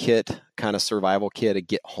car kit, kind of survival kit, a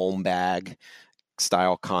get home bag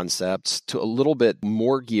style concepts, to a little bit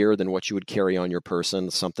more gear than what you would carry on your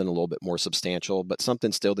person, something a little bit more substantial, but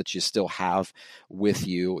something still that you still have with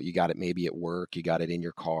you. You got it maybe at work, you got it in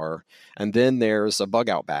your car. And then there's a bug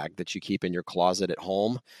out bag that you keep in your closet at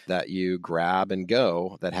home that you grab and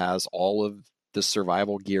go, that has all of the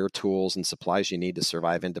survival gear, tools, and supplies you need to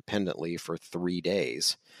survive independently for 3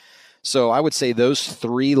 days. So I would say those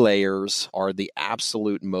 3 layers are the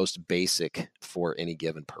absolute most basic for any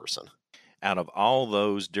given person. Out of all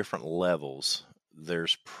those different levels,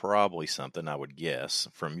 there's probably something, I would guess,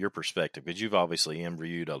 from your perspective, because you've obviously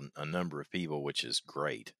interviewed a number of people, which is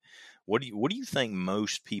great. What do you think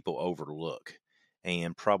most people overlook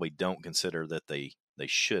and probably don't consider that they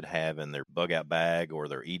should have in their bug out bag or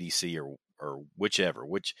their EDC or whichever?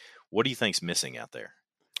 What do you think's missing out there?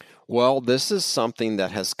 Well, this is something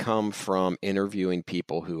that has come from interviewing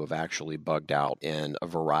people who have actually bugged out in a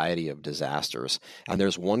variety of disasters. And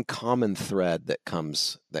there's one common thread that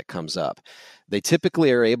comes up. They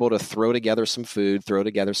typically are able to throw together some food, throw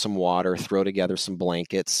together some water, throw together some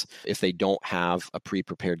blankets if they don't have a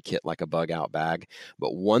pre-prepared kit like a bug out bag.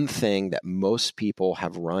 But one thing that most people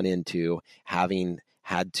have run into, having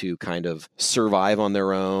had to kind of survive on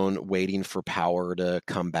their own, waiting for power to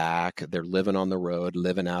come back, they're living on the road,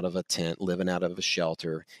 living out of a tent, living out of a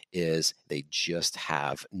shelter, is they just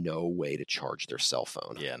have no way to charge their cell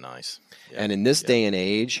phone. Yeah, nice. Yeah. And in this day and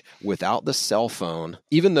age, without the cell phone,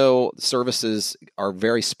 even though services are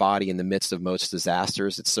very spotty in the midst of most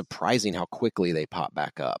disasters, it's surprising how quickly they pop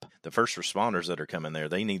back up. The first responders that are coming there,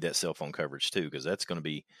 they need that cell phone coverage too, because that's going to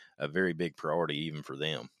be a very big priority even for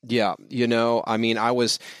them. Yeah. I mean, I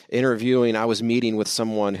was meeting with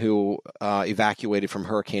someone who evacuated from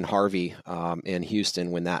Hurricane Harvey in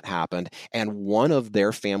Houston when that happened. And one of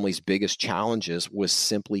their family's biggest challenges was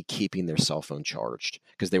simply keeping their cell phone charged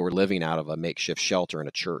because they were living out of a makeshift shelter in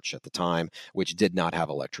a church at the time, which did not have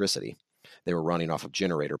electricity. They were running off of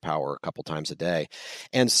generator power a couple times a day.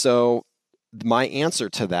 And so my answer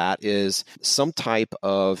to that is some type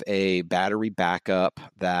of a battery backup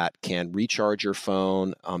that can recharge your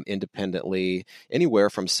phone independently anywhere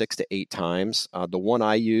from 6 to 8 times. The one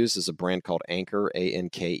I use is a brand called Anker,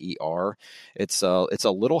 Anker. It's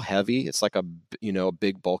a little heavy. It's like a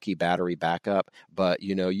big bulky battery backup, but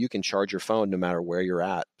you can charge your phone no matter where you're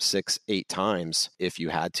at 6, 8 times if you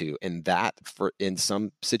had to. And that in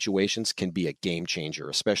some situations can be a game changer,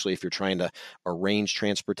 especially if you're trying to arrange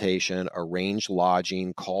transportation, arrange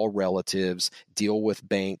lodging, call relatives, deal with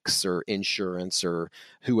banks or insurance or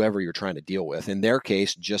whoever you're trying to deal with. In their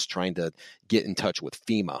case, just trying to get in touch with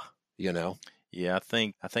FEMA, Yeah,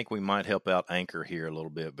 I think we might help out Anchor here a little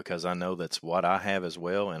bit because I know that's what I have as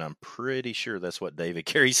well, and I'm pretty sure that's what David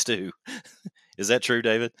carries too. Is that true,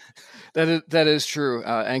 David? That is true.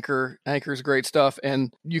 Anchor's great stuff,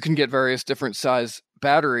 and you can get various different size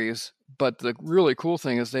batteries. But the really cool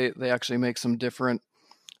thing is they actually make some different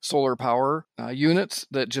solar power units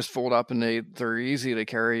that just fold up, and they're easy to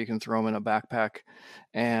carry. You can throw them in a backpack,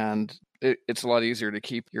 and it's a lot easier to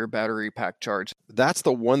keep your battery pack charged. That's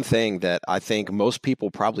the one thing that I think most people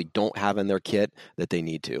probably don't have in their kit that they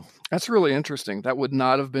need to. That's really interesting. That would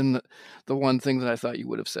not have been the one thing that I thought you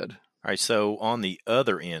would have said. All right, so on the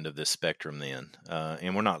other end of this spectrum then,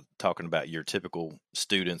 and we're not talking about your typical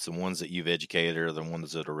students, the ones that you've educated or the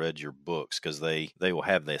ones that have read your books, because they will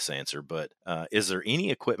have this answer, but is there any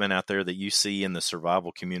equipment out there that you see in the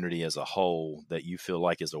survival community as a whole that you feel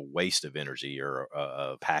like is a waste of energy or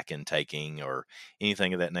pack and taking or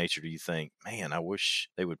anything of that nature? Do you think, man, I wish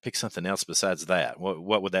they would pick something else besides that?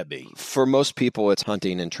 What would that be? For most people, it's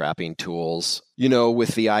hunting and trapping tools,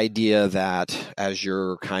 with the idea that as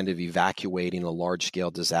you're kind of evacuating a large-scale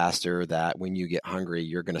disaster, that when you get hungry,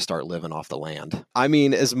 you're going to start living off the land. I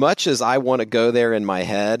mean, as much as I want to go there in my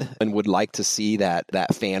head and would like to see that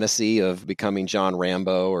fantasy of becoming John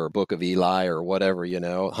Rambo or Book of Eli or whatever,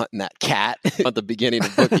 hunting that cat at the beginning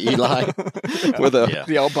of Book of Eli with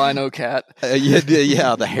the albino cat.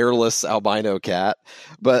 The hairless albino cat.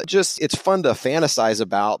 But just, it's fun to fantasize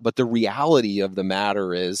about. But the reality of the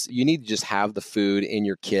matter is you need to just have the food in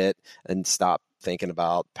your kit and stop thinking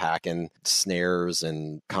about packing snares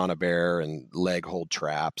and conibear and leg hold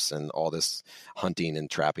traps and all this hunting and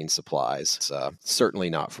trapping supplies. It's certainly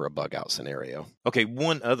not for a bug out scenario. Okay,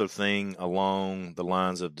 one other thing along the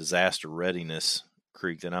lines of disaster readiness,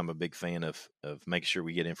 Creek, that I'm a big fan of making sure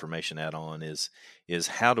we get information out on is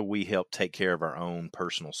how do we help take care of our own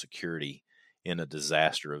personal security in a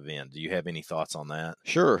disaster event? Do you have any thoughts on that?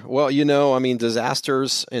 Sure. Well,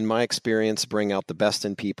 disasters, in my experience, bring out the best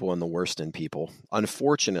in people and the worst in people.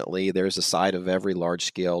 Unfortunately, there's a side of every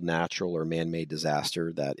large-scale natural or man-made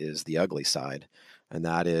disaster that is the ugly side. And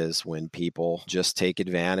that is when people just take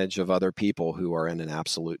advantage of other people who are in an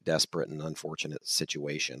absolute desperate and unfortunate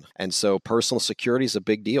situation. And so personal security is a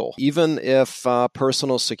big deal. Even if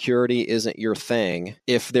personal security isn't your thing,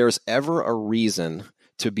 if there's ever a reason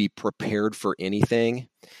to be prepared for anything,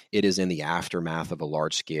 it is in the aftermath of a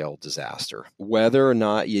large-scale disaster. Whether or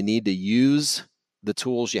not you need to use the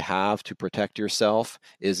tools you have to protect yourself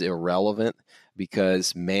is irrelevant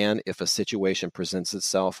because, man, if a situation presents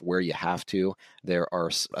itself where you have to, there are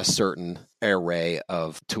a certain array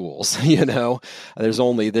of tools,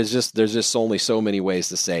 There's just only so many ways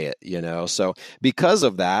to say it, So because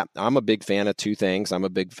of that, I'm a big fan of two things. I'm a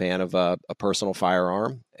big fan of a personal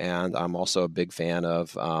firearm, and I'm also a big fan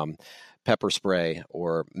of pepper spray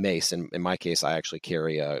or mace. In my case, I actually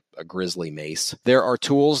carry a grizzly mace. There are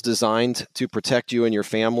tools designed to protect you and your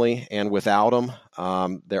family, and without them,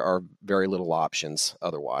 there are very little options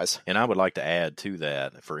otherwise. And I would like to add to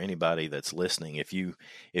that for anybody that's listening, if you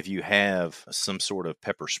have some sort of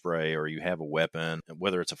pepper spray or you have a weapon,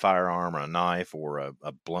 whether it's a firearm or a knife or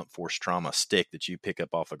a blunt force trauma stick that you pick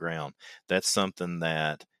up off the ground, that's something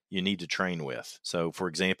that you need to train with. So, for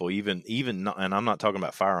example, even and I'm not talking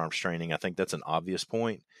about firearms training. I think that's an obvious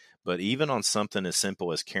point. But even on something as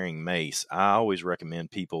simple as carrying mace, I always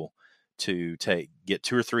recommend people to get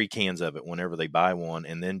 2 or 3 cans of it whenever they buy one,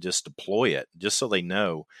 and then just deploy it, just so they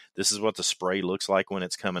know this is what the spray looks like when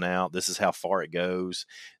it's coming out. This is how far it goes.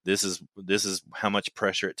 This is how much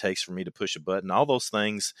pressure it takes for me to push a button. All those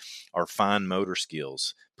things are fine motor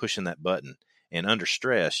skills, pushing that button. And under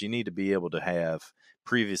stress, you need to be able to have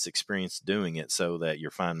previous experience doing it so that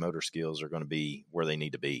your fine motor skills are going to be where they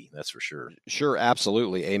need to be. That's for sure. Sure,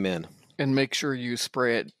 absolutely. Amen. And make sure you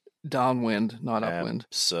spray it downwind, not upwind.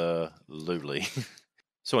 Absolutely.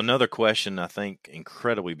 So another question I think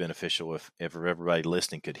incredibly beneficial if everybody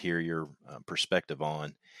listening could hear your perspective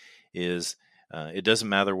on is it doesn't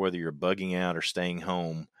matter whether you're bugging out or staying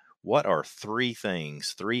home. What are three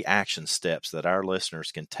action steps that our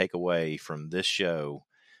listeners can take away from this show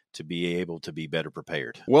to be able to be better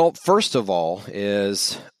prepared? Well, first of all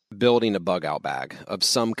is building a bug out bag of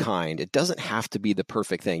some kind. It doesn't have to be the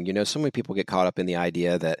perfect thing. You know, so many people get caught up in the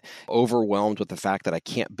idea that overwhelmed with the fact that I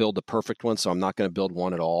can't build the perfect one, so I'm not going to build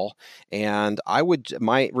one at all. And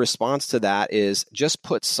my response to that is just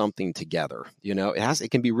put something together. You know,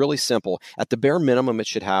 it can be really simple. At the bare minimum, it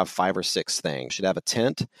should have 5 or 6 things. It should have a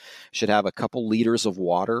tent, should have a couple liters of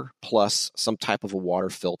water, plus some type of a water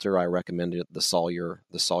filter. I recommend the Sawyer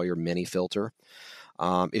mini filter.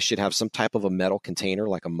 It should have some type of a metal container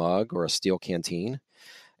like a mug or a steel canteen,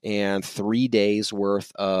 and 3 days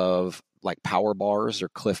worth of like power bars or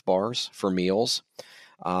Cliff bars for meals.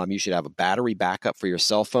 You should have a battery backup for your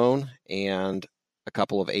cell phone and a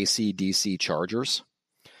couple of AC DC chargers.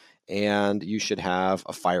 And you should have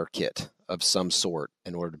a fire kit of some sort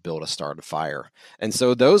in order to start a fire. And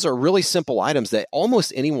so those are really simple items that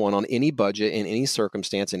almost anyone on any budget, in any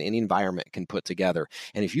circumstance, in any environment can put together.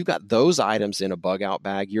 And if you've got those items in a bug out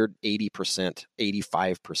bag, you're 80%,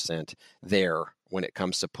 85% there when it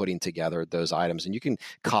comes to putting together those items. And you can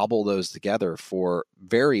cobble those together for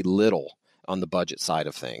very little on the budget side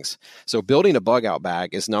of things. So building a bug out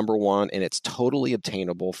bag is number one, and it's totally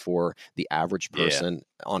obtainable for the average person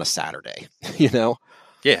on a Saturday, you know?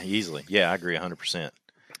 Yeah, easily. Yeah, I agree 100%.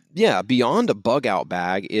 Yeah, beyond a bug out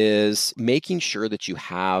bag is making sure that you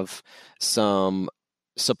have some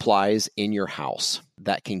supplies in your house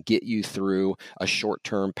that can get you through a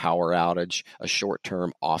short-term power outage, a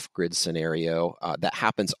short-term off-grid scenario that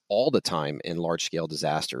happens all the time in large-scale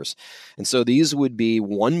disasters. And so these would be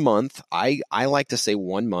 1 month. I like to say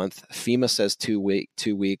 1 month. FEMA says 2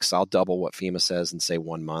 weeks. I'll double what FEMA says and say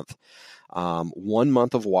 1 month. 1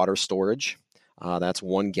 month of water storage. That's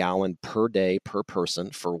 1 gallon per day per person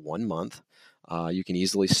for 1 month. You can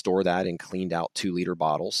easily store that in cleaned out 2-liter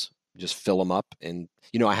bottles. Just fill them up. And,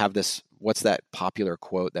 you know, I have this, what's that popular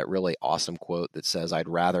quote, that really awesome quote that says, I'd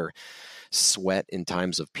rather sweat in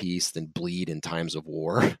times of peace than bleed in times of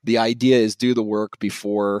war. The idea is do the work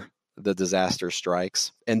before the disaster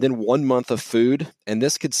strikes. And then 1 month of food. And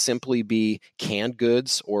this could simply be canned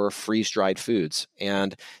goods or freeze-dried foods.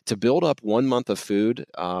 And to build up 1 month of food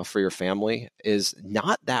for your family is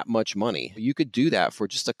not that much money. You could do that for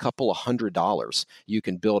just a couple of $100. You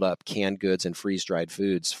can build up canned goods and freeze-dried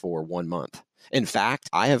foods for 1 month. In fact,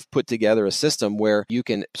 I have put together a system where you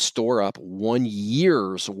can store up 1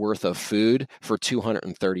 year's worth of food for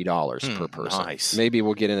 $230 per person. Nice. Maybe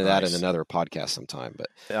we'll get into that in another podcast sometime. But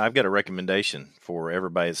I've got a recommendation for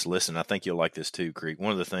everybody that's listening. I think you'll like this too, Creek.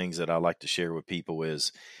 One of the things that I like to share with people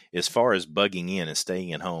is, as far as bugging in and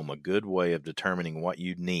staying at home, a good way of determining what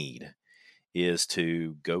you need is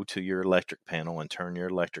to go to your electric panel and turn your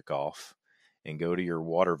electric off, and go to your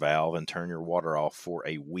water valve and turn your water off for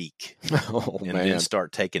a week. Then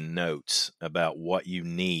start taking notes about what you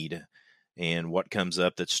need and what comes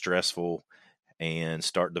up that's stressful, and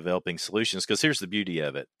start developing solutions. Because here's the beauty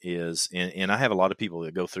of it is, and I have a lot of people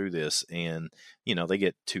that go through this, and, you know, they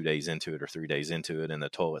get 2 days into it or 3 days into it and the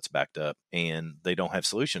toilet's backed up and they don't have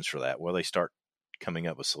solutions for that. Well, they start coming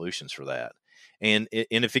up with solutions for that. And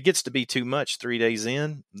if it gets to be too much 3 days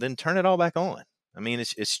in, then turn it all back on. I mean,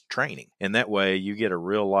 it's training. And that way you get a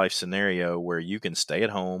real life scenario where you can stay at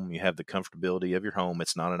home. You have the comfortability of your home.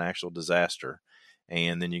 It's not an actual disaster.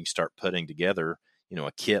 And then you can start putting together, you know,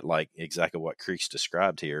 a kit like exactly what Creek's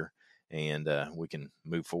described here. And we can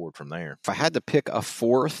move forward from there. If I had to pick a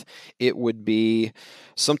fourth, it would be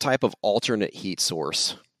some type of alternate heat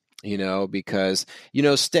source, you know, because, you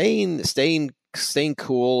know, staying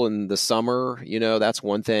cool in the summer, you know, that's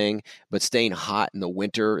one thing, but staying hot in the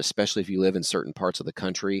winter, especially if you live in certain parts of the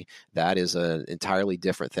country, that is an entirely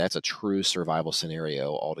different, that's a true survival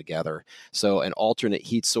scenario altogether. So an alternate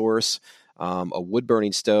heat source, a wood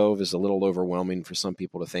burning stove is a little overwhelming for some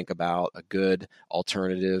people to think about. A good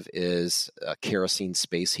alternative is kerosene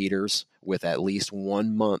space heaters with at least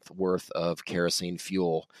 1 month worth of kerosene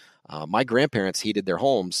fuel. My grandparents heated their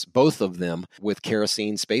homes, both of them, with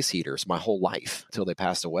kerosene space heaters my whole life until they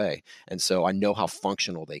passed away. And so I know how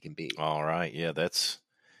functional they can be. All right. Yeah,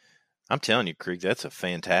 I'm telling you, Creek, that's a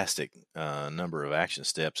fantastic number of action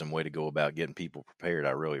steps and way to go about getting people prepared. I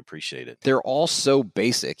really appreciate it. They're all so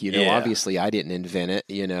basic, Yeah. obviously I didn't invent it,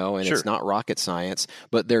 and Sure. it's not rocket science,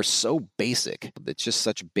 but they're so basic. It's just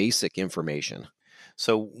such basic information.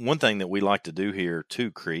 So one thing that we like to do here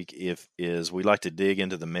too, Creek, is we like to dig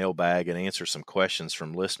into the mailbag and answer some questions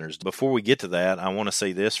from listeners. Before we get to that, I want to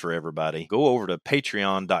say this for everybody. Go over to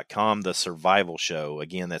patreon.com, The Survival Show.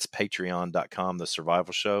 Again, that's patreon.com, The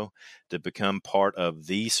Survival Show, to become part of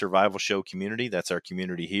the Survival Show community. That's our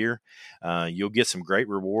community here. You'll get some great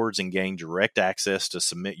rewards and gain direct access to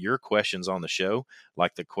submit your questions on the show,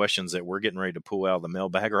 like the questions that we're getting ready to pull out of the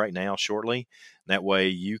mailbag right now shortly. That way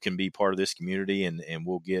you can be part of this community and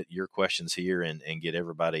we'll get your questions here and get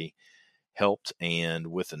everybody helped and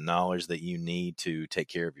with the knowledge that you need to take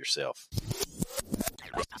care of yourself.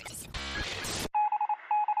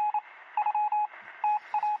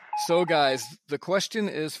 So guys, the question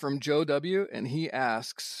is from Joe W. and he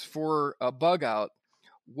asks, for a bug out,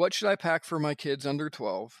 what should I pack for my kids under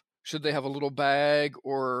 12? Should they have a little bag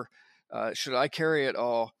or should I carry it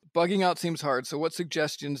all? Bugging out seems hard. So what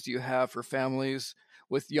suggestions do you have for families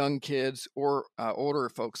with young kids or older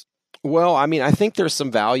folks? Well, I mean, I think there's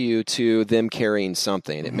some value to them carrying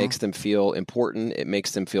something. It makes them feel important. It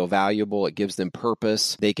makes them feel valuable. It gives them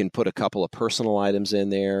purpose. They can put a couple of personal items in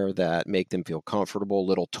there that make them feel comfortable,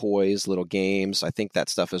 little toys, little games. I think that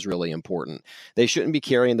stuff is really important. They shouldn't be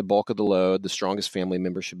carrying the bulk of the load. The strongest family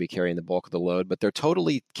member should be carrying the bulk of the load, but they're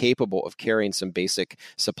totally capable of carrying some basic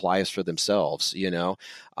supplies for themselves,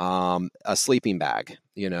 a sleeping bag.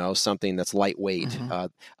 Something that's lightweight,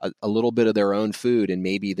 a little bit of their own food and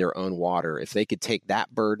maybe their own water. If they could take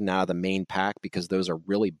that burden out of the main pack, because those are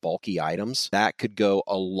really bulky items, that could go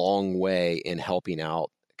a long way in helping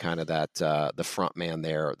out kind of that the front man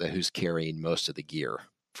there who's carrying most of the gear,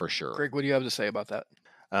 for sure. Greg, what do you have to say about that?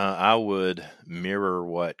 I would mirror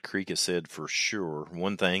what Creek has said for sure.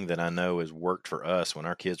 One thing that I know has worked for us when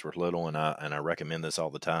our kids were little, and I recommend this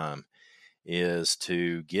all the time, is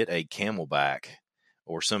to get a Camelback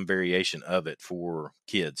or some variation of it for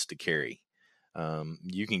kids to carry.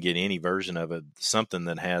 You can get any version of it, something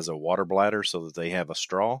that has a water bladder so that they have a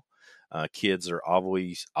straw. Kids are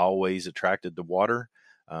always attracted to water.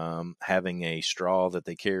 Having a straw that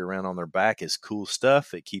they carry around on their back is cool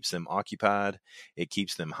stuff. It keeps them occupied. It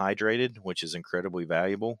keeps them hydrated, which is incredibly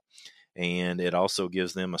valuable. And it also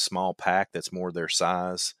gives them a small pack that's more their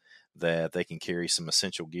size that they can carry some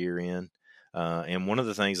essential gear in. And one of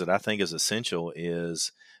the things that I think is essential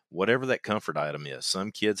is whatever that comfort item is.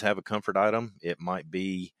 Some kids have a comfort item. It might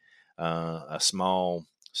be a small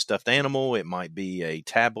stuffed animal. It might be a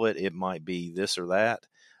tablet. It might be this or that.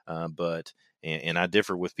 And I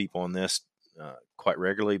differ with people on this quite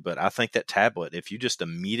regularly, but I think that tablet, if you just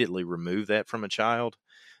immediately remove that from a child,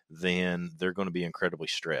 then they're going to be incredibly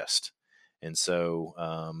stressed. And so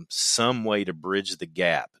some way to bridge the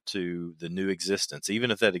gap to the new existence, even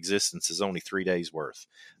if that existence is only 3 days worth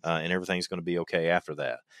and everything's going to be okay after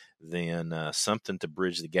that, then something to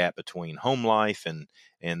bridge the gap between home life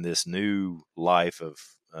and this new life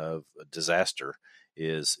of disaster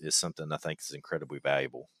is something I think is incredibly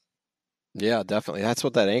valuable. Yeah, definitely. That's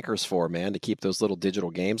what that anchor's for, man, to keep those little digital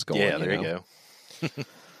games going. Yeah, there you go.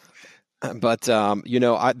 But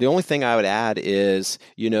the only thing I would add is,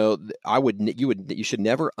 you should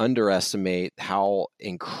never underestimate how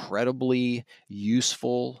incredibly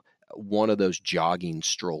useful one of those jogging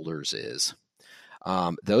strollers is.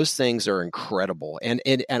 Those things are incredible, and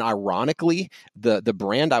ironically, the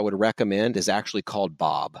brand I would recommend is actually called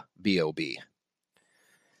Bob, B-O-B.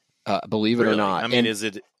 Believe it or not. I mean, is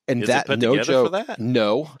it put no together joke, for that?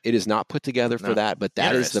 No, it is not put together for that, but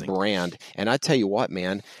that is the brand. And I tell you what,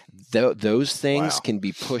 man, those things can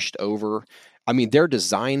be pushed over. I mean, they're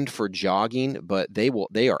designed for jogging, but they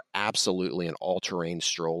are absolutely an all-terrain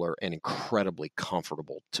stroller and incredibly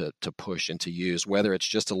comfortable to push and to use, whether it's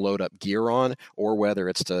just to load up gear on or whether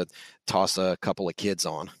it's to toss a couple of kids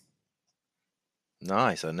on.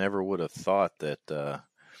 Nice. I never would have thought that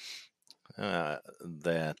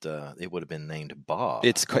it would have been named Bob.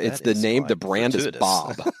 It's the name. The brand is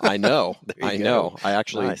Bob. I know. I know. I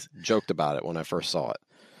actually joked about it when I first saw it.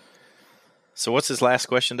 So what's his last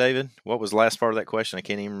question, David? What was the last part of that question? I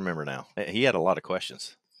can't even remember now. He had a lot of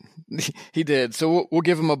questions. He did. So we'll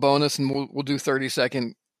give him a bonus and we'll do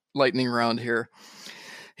 30-second lightning round here.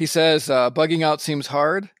 He says, bugging out seems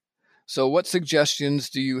hard. So what suggestions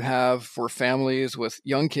do you have for families with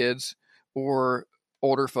young kids or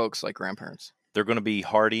older folks like grandparents? They're going to be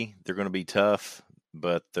hardy. They're going to be tough.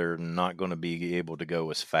 but they're not going to be able to go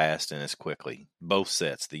as fast and as quickly. Both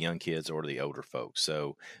sets, the young kids or the older folks.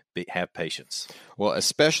 So have patience. Well,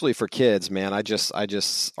 especially for kids, man. I just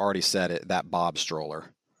already said it. That Bob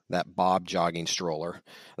stroller, that Bob jogging stroller,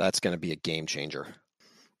 that's going to be a game changer.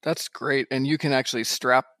 That's great, and you can actually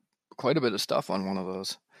strap quite a bit of stuff on one of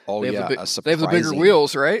those. Oh, they yeah. They have the bigger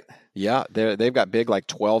wheels, right? Yeah, they've got big, like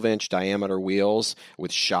 12-inch diameter wheels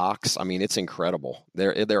with shocks. I mean, it's incredible.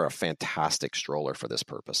 They're a fantastic stroller for this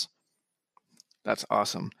purpose. That's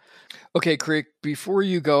awesome. Okay, Creek, before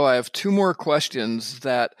you go, I have 2 more questions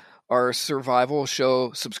that our Survival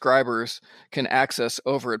Show subscribers can access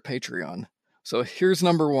over at Patreon. So here's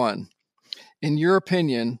number 1. In your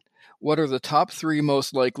opinion, what are the top 3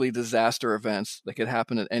 most likely disaster events that could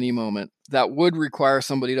happen at any moment that would require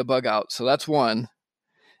somebody to bug out? So that's 1.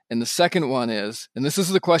 And the second one is, and this is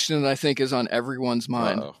the question that I think is on everyone's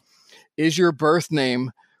mind, is your birth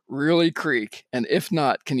name really Creek? And if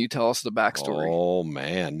not, can you tell us the backstory? Oh,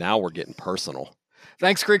 man. Now we're getting personal.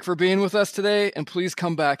 Thanks, Creek, for being with us today, and please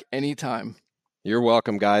come back anytime. You're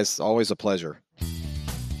welcome, guys. Always a pleasure.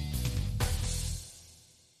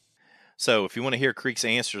 So if you want to hear Creek's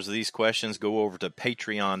answers to these questions, go over to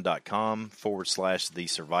patreon.com/The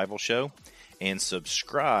Survival Show and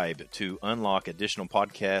subscribe to unlock additional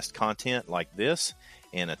podcast content like this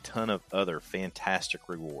and a ton of other fantastic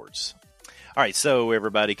rewards. All right, so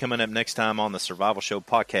everybody, coming up next time on the Survival Show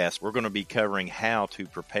podcast, we're going to be covering how to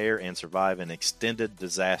prepare and survive an extended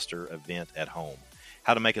disaster event at home,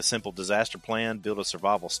 how to make a simple disaster plan, build a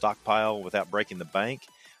survival stockpile without breaking the bank,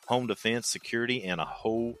 home defense, security, and a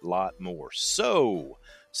whole lot more. So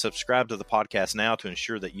subscribe to the podcast now to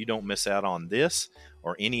ensure that you don't miss out on this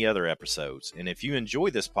or any other episodes. And if you enjoy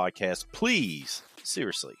this podcast, please,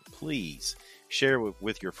 seriously, please share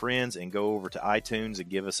with your friends and go over to iTunes and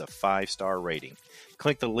give us a 5-star rating.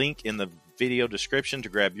 Click the link in the video description to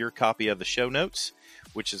grab your copy of the show notes,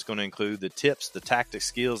 which is going to include the tips, the tactics,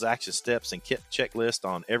 skills, action steps, and kit checklist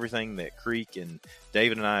on everything that Creek and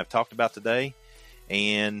David and I have talked about today.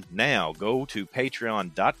 And now go to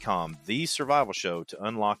patreon.com, The Survival Show, to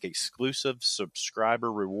unlock exclusive subscriber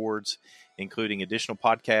rewards, including additional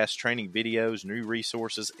podcasts, training videos, new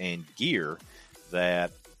resources, and gear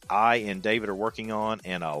that I and David are working on,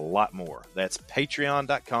 and a lot more. That's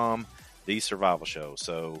patreon.com, The Survival Show.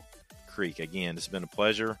 So, Creek, again, it's been a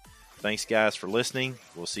pleasure. Thanks, guys, for listening.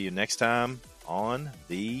 We'll see you next time on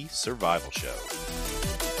The Survival Show.